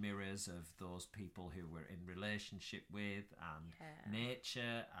 and mirrors of those people who we're in relationship with, and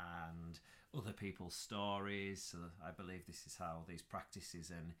nature and other people's stories. So I believe this is how these practices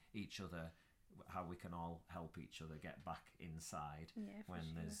and each other, how we can all help each other get back inside when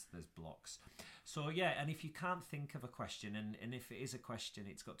there's blocks. So and if you can't think of a question, and if it is a question,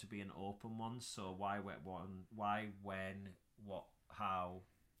 it's got to be an open one. So why, when, what, how,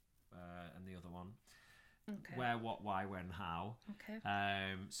 and the other one. Okay. Where, what, why, when, how. Okay.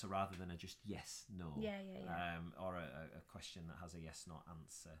 So rather than a just yes, no. Or a question that has a yes, no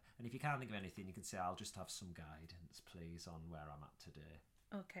answer. And if you can't think of anything, you can say, I'll just have some guidance, please, on where I'm at today.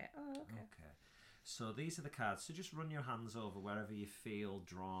 Okay. Oh, okay. Okay. So these are the cards. So just run your hands over wherever you feel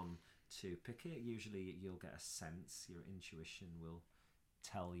drawn to pick it. Usually you'll get a sense. Your intuition will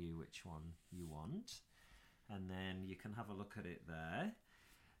tell you which one you want. And then you can have a look at it there.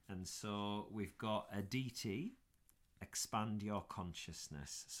 And so we've got Aditi, expand your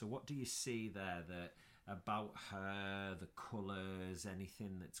consciousness. So what do you see there that about her, the colours,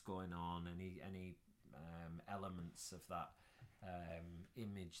 anything that's going on, any elements of that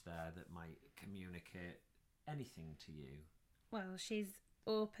image there that might communicate anything to you? Well, she's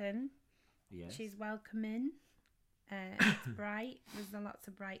open. Yes. She's welcoming. It's bright. There's lots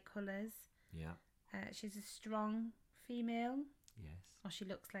of bright colours. Yeah. She's a strong female. Yes. Or she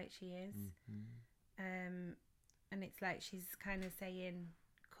looks like she is. Mm-hmm. And it's like she's kind of saying,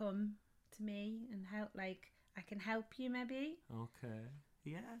 come to me and help, like, I can help you maybe. Okay.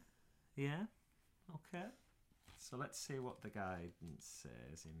 Yeah. Okay. So let's see what the guidance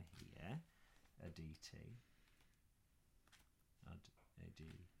says in here. Aditi.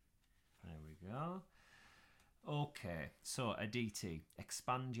 There we go. Okay, so Aditi,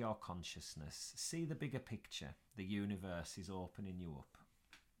 expand your consciousness. See the bigger picture. The universe is opening you up.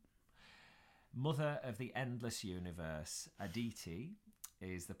 Mother of the endless universe, Aditi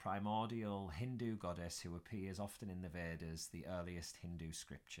is the primordial Hindu goddess who appears often in the Vedas, the earliest Hindu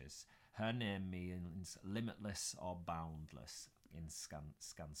scriptures. Her name means limitless or boundless in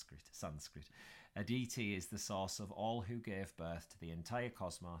Sanskrit. Aditi is the source of all who gave birth to the entire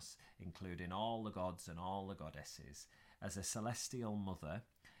cosmos, including all the gods and all the goddesses. As a celestial mother,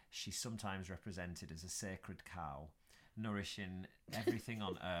 she's sometimes represented as a sacred cow, nourishing everything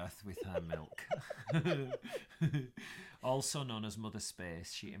on earth with her milk. Also known as Mother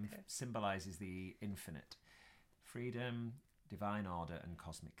Space, she symbolises the infinite, freedom, divine order and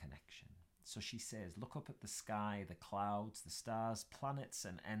cosmic connection. So she says, look up at the sky, the clouds, the stars, planets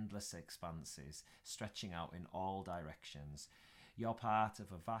and endless expanses stretching out in all directions. You're part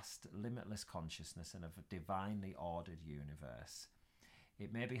of a vast, limitless consciousness and of a divinely ordered universe.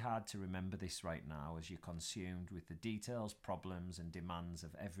 It may be hard to remember this right now as you're consumed with the details, problems and demands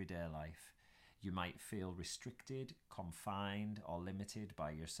of everyday life. You might feel restricted, confined or limited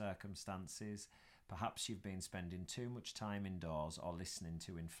by your circumstances. Perhaps you've been spending too much time indoors or listening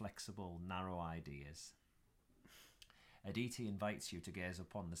to inflexible, narrow ideas. Aditi invites you to gaze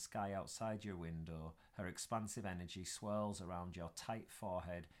upon the sky outside your window. Her expansive energy swirls around your tight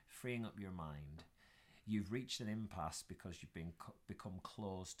forehead, freeing up your mind. You've reached an impasse because you've become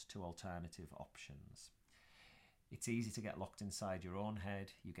closed to alternative options. It's easy to get locked inside your own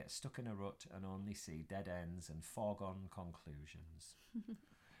head. You get stuck in a rut and only see dead ends and foregone conclusions.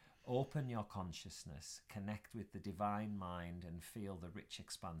 Open your consciousness, connect with the divine mind and feel the rich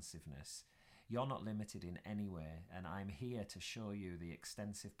expansiveness. You're not limited in any way, and I'm here to show you the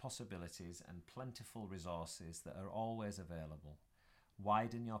extensive possibilities and plentiful resources that are always available.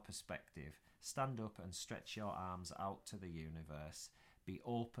 Widen your perspective, stand up and stretch your arms out to the universe. Be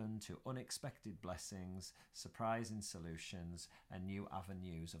open to unexpected blessings, surprising solutions, and new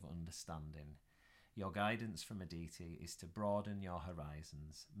avenues of understanding. Your guidance from Aditi is to broaden your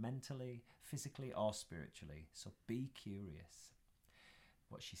horizons, mentally, physically, or spiritually, so be curious.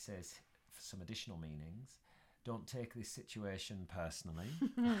 What she says, for some additional meanings: don't take this situation personally.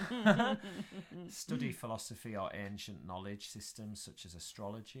 Study philosophy or ancient knowledge systems such as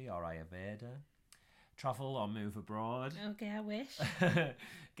astrology or Ayurveda. Travel or move abroad. Okay, I wish.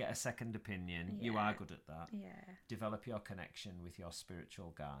 Get a second opinion. Yeah. You are good at that. Yeah. Develop your connection with your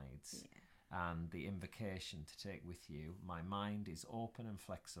spiritual guides. Yeah. And the invocation to take with you: my mind is open and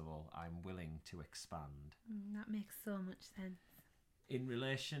flexible. I'm willing to expand. That makes so much sense. In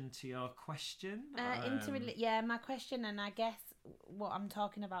relation to your question? My question, and I guess what I'm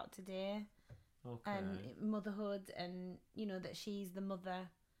talking about today. Okay. And motherhood, and that she's the mother.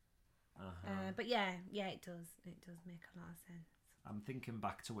 But it does make a lot of sense. I'm thinking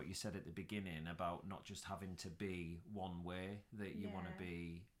back to what you said at the beginning about not just having to be one way, that you want to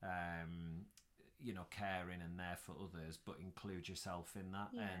be caring and there for others, but include yourself in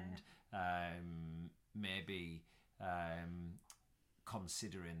that, and maybe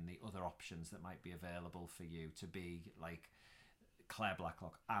considering the other options that might be available for you to be like Claire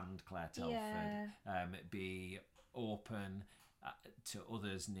Blacklock and Claire Telford. Be open to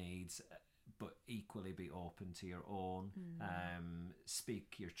others' needs, but equally be open to your own.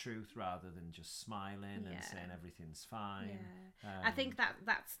 Speak your truth rather than just smiling and saying everything's fine. I think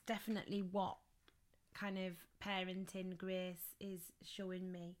that's definitely what kind of parenting Grace is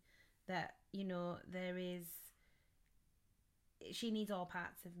showing me, that she needs all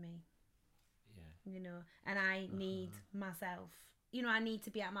parts of me. And I need myself. I need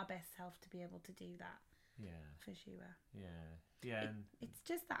to be at my best self to be able to do that. Yeah, for sure. It's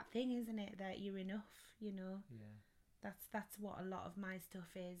just that thing, isn't it, that you're enough. That's what a lot of my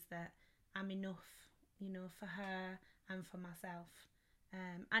stuff is, that I'm enough, for her and for myself.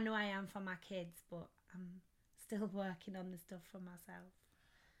 I know I am for my kids, but I'm still working on the stuff for myself.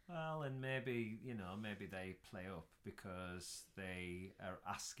 Well, and maybe they play up because they are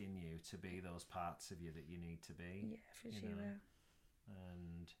asking you to be those parts of you that you need to be. Yeah, for sure.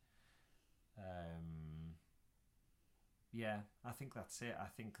 And I think that's it. I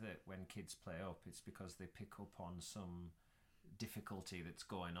think that when kids play up, it's because they pick up on some difficulty that's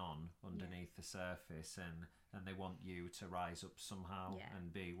going on underneath the surface, and they want you to rise up somehow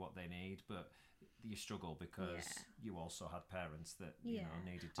and be what they need, but you struggle because you also had parents that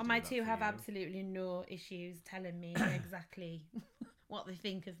needed to. And my two have absolutely no issues telling me exactly what they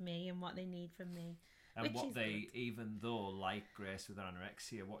think of me and what they need from me. And what they, even though, like Grace with her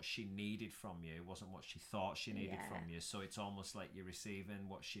anorexia, what she needed from you wasn't what she thought she needed from you. So it's almost like you're receiving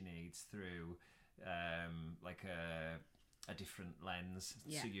what she needs through like a different lens.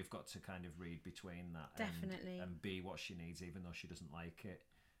 So you've got to kind of read between that and be what she needs, even though she doesn't like it.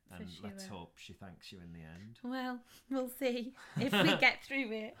 And let's hope she thanks you in the end. Well, we'll see if we get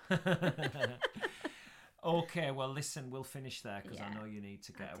through it. Okay, well, listen, we'll finish there because I know you need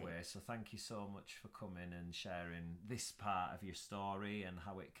to get away. So thank you so much for coming and sharing this part of your story and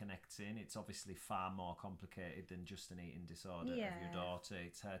how it connects in. It's obviously far more complicated than just an eating disorder of your daughter.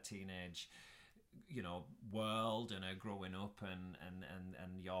 It's her teenage, world and her growing up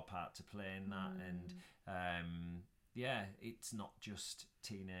and your part to play in that. And it's not just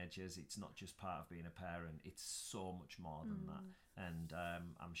teenagers. It's not just part of being a parent. It's so much more than that. And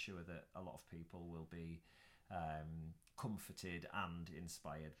I'm sure that a lot of people will be comforted and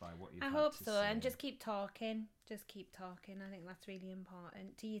inspired by what you've had to say. I hope so. And just keep talking. I think that's really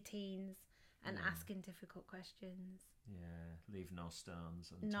important to your teens, and asking difficult questions. Yeah, leave no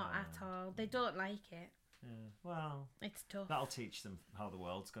stones unturned. Not at all. They don't like it. Yeah, well, it's tough. That'll teach them how the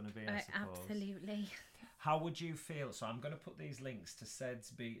world's going to be, I suppose. Absolutely. How would you feel? So I'm going to put these links to Sed's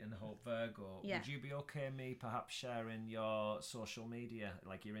Beat and Hope Virgo. Yeah. Would you be okay me perhaps sharing your social media,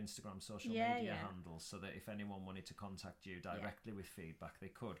 like your Instagram social media handles, so that if anyone wanted to contact you directly with feedback, they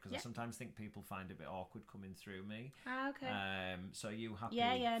could? Because I sometimes think people find it a bit awkward coming through me. Okay. So are you happy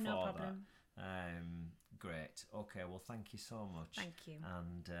for no problem. that? Great. Okay, well, thank you so much. Thank you.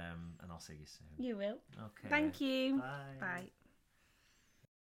 And I'll see you soon. You will. Okay. Thank you. Bye. Bye.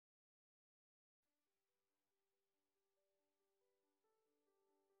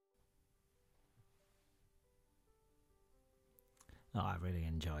 Oh, I really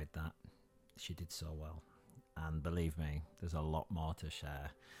enjoyed that. She did so well. And believe me, there's a lot more to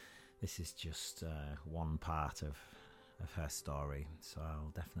share. this is just one part of her story. So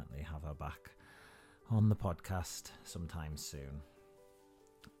I'll definitely have her back on the podcast sometime soon.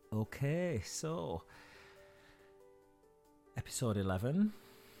 Okay, so episode 11,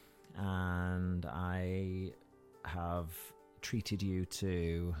 and I have treated you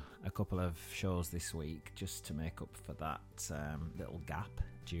to a couple of shows this week just to make up for that little gap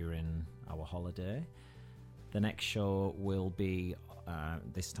during our holiday. The next show will be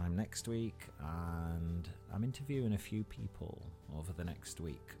this time next week, and I'm interviewing a few people over the next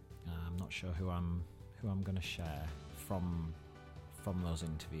week. I'm not sure who I'm going to share from those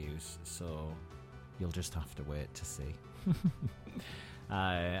interviews, so you'll just have to wait to see.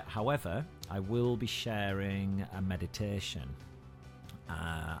 However, I will be sharing a meditation.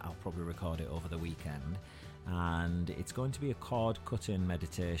 I'll probably record it over the weekend, and it's going to be a cord cutting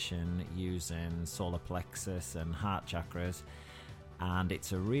meditation using solar plexus and heart chakras, and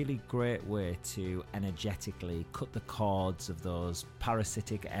it's a really great way to energetically cut the cords of those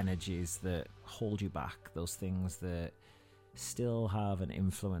parasitic energies that hold you back, those things that still have an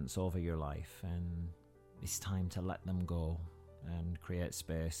influence over your life, and it's time to let them go and create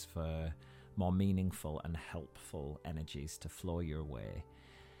space for more meaningful and helpful energies to flow your way.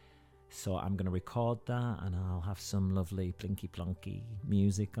 So I'm going to record that, and I'll have some lovely plinky plonky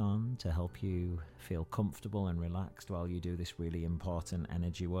music on to help you feel comfortable and relaxed while you do this really important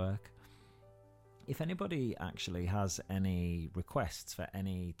energy work. If anybody actually has any requests for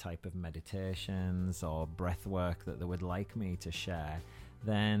any type of meditations or breath work that they would like me to share,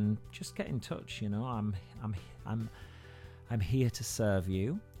 then just get in touch. You know, I'm here to serve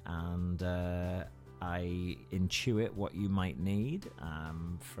you, and I intuit what you might need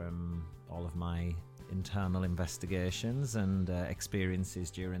from all of my internal investigations and experiences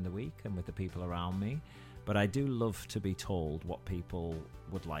during the week and with the people around me. But I do love to be told what people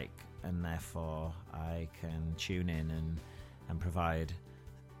would like, and therefore I can tune in and provide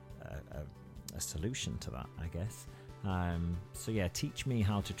a solution to that, I guess. So yeah, teach me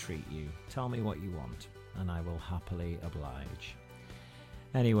how to treat you. Tell me what you want, and I will happily oblige.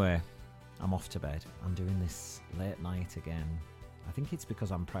 Anyway, I'm off to bed. I'm doing this late night again. I think it's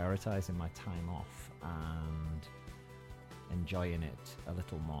because I'm prioritizing my time off and enjoying it a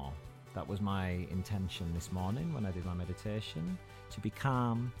little more. That was my intention this morning when I did my meditation, to be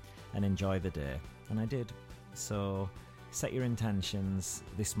calm and enjoy the day, and I did. So set your intentions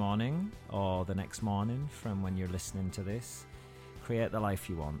this morning or the next morning from when you're listening to this. Create the life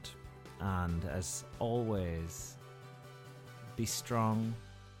you want, and as always, be strong,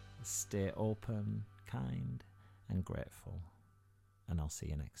 stay open, kind and grateful, and I'll see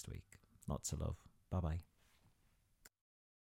you next week. Lots of love. Bye bye.